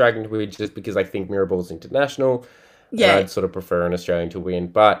prefer Snapdragon to win just because I think Mirrorball's international. Yeah. I'd sort of prefer an Australian to win,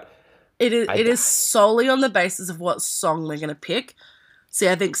 but... It is solely on the basis of what song they're going to pick. See,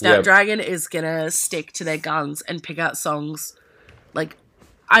 I think Snapdragon is going to stick to their guns and pick out songs. Like,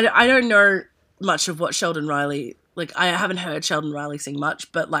 I don't know much of what Sheldon Riley... Like, I haven't heard Sheldon Riley sing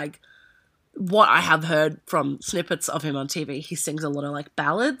much, but, like, what I have heard from snippets of him on TV, he sings a lot of, like,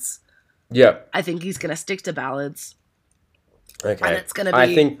 ballads. Yeah. I think he's going to stick to ballads. Okay. And it's going to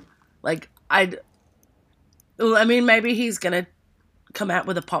be, maybe he's going to come out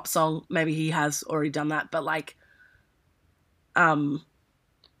with a pop song. Maybe he has already done that, but, like,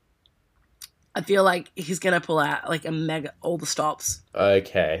 I feel like he's going to pull out, like, all the stops.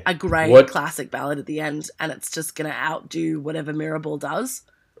 Okay. A great classic ballad at the end, and it's just going to outdo whatever Mirrorball does.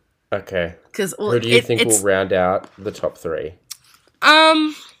 Okay. Who do you think will round out the top 3?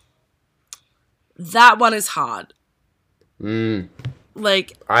 That one is hard.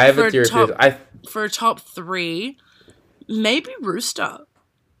 Like, I have a theory for top 3, maybe Rooster.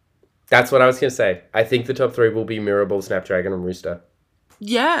 That's what I was going to say. I think the top 3 will be Mirrorball, Snapdragon, and Rooster.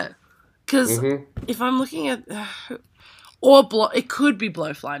 Yeah. Because if I'm looking at... it could be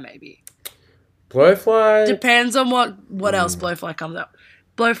Blowfly, maybe. Blowfly? Depends on what else Blowfly comes up.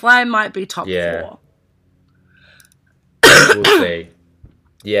 Blowfly might be top 4. We'll see.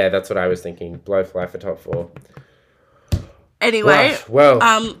 Yeah, that's what I was thinking. Blowfly for top 4. Anyway,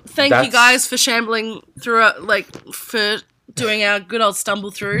 thank you guys for shambling through for doing our good old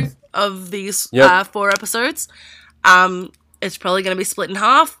stumble through of these 4 episodes. It's probably going to be split in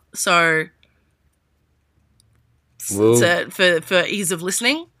half, so for ease of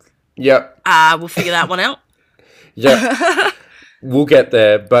listening. Yep. We'll figure that one out. Yep. We'll get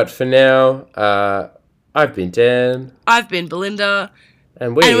there, but for now, I've been Dan. I've been Belinda.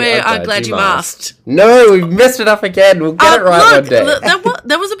 And we are glad you masked. No, we messed it up again. We'll get it right one day.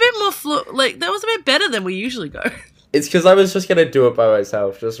 That was a bit more that was a bit better than we usually go. It's because I was just gonna do it by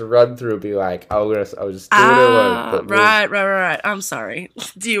myself, just run through and be like, I was just doing it alone. Right. I'm sorry.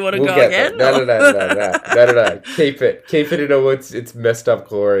 Do you want to go again? No. Keep it in all its messed up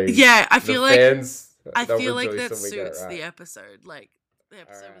glory. Yeah, I feel like that suits the episode. Like the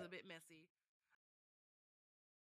episode was a bit messy.